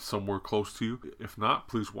it's somewhere close to you. If not,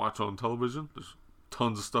 please watch on television. There's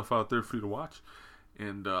tons of stuff out there for you to watch.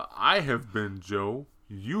 And I have been Joe.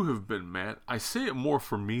 You have been Matt. I say it more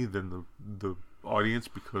for me than the audience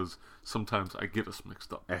because sometimes I get us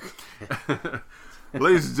mixed up.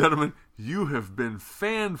 Ladies and gentlemen, you have been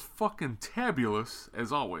fan-fucking-tabulous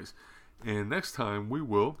as always. And next time we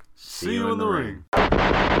will see you in the ring.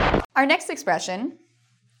 Our next expression,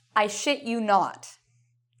 I shit you not.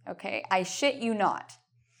 Okay, I shit you not.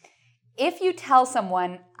 If you tell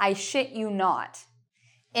someone, I shit you not,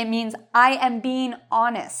 it means I am being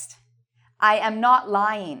honest. I am not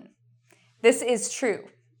lying. This is true.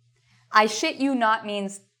 I shit you not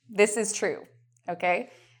means this is true.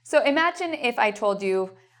 Okay? So imagine if I told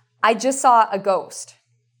you, I just saw a ghost.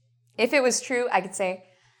 If it was true, I could say,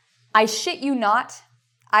 I shit you not,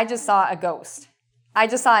 I just saw a ghost. I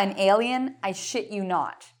just saw an alien, I shit you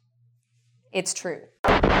not. It's true.